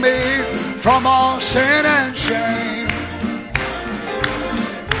 keeping me from all sin and shame.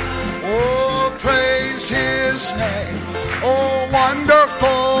 Oh, praise His name. Oh,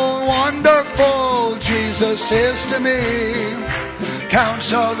 wonderful, wonderful, Jesus is to me.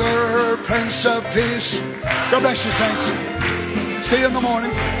 Counselor, Prince of Peace. God bless you, saints. See you in the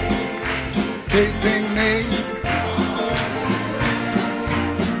morning. Keeping me.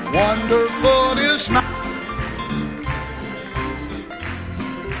 Wonderful is my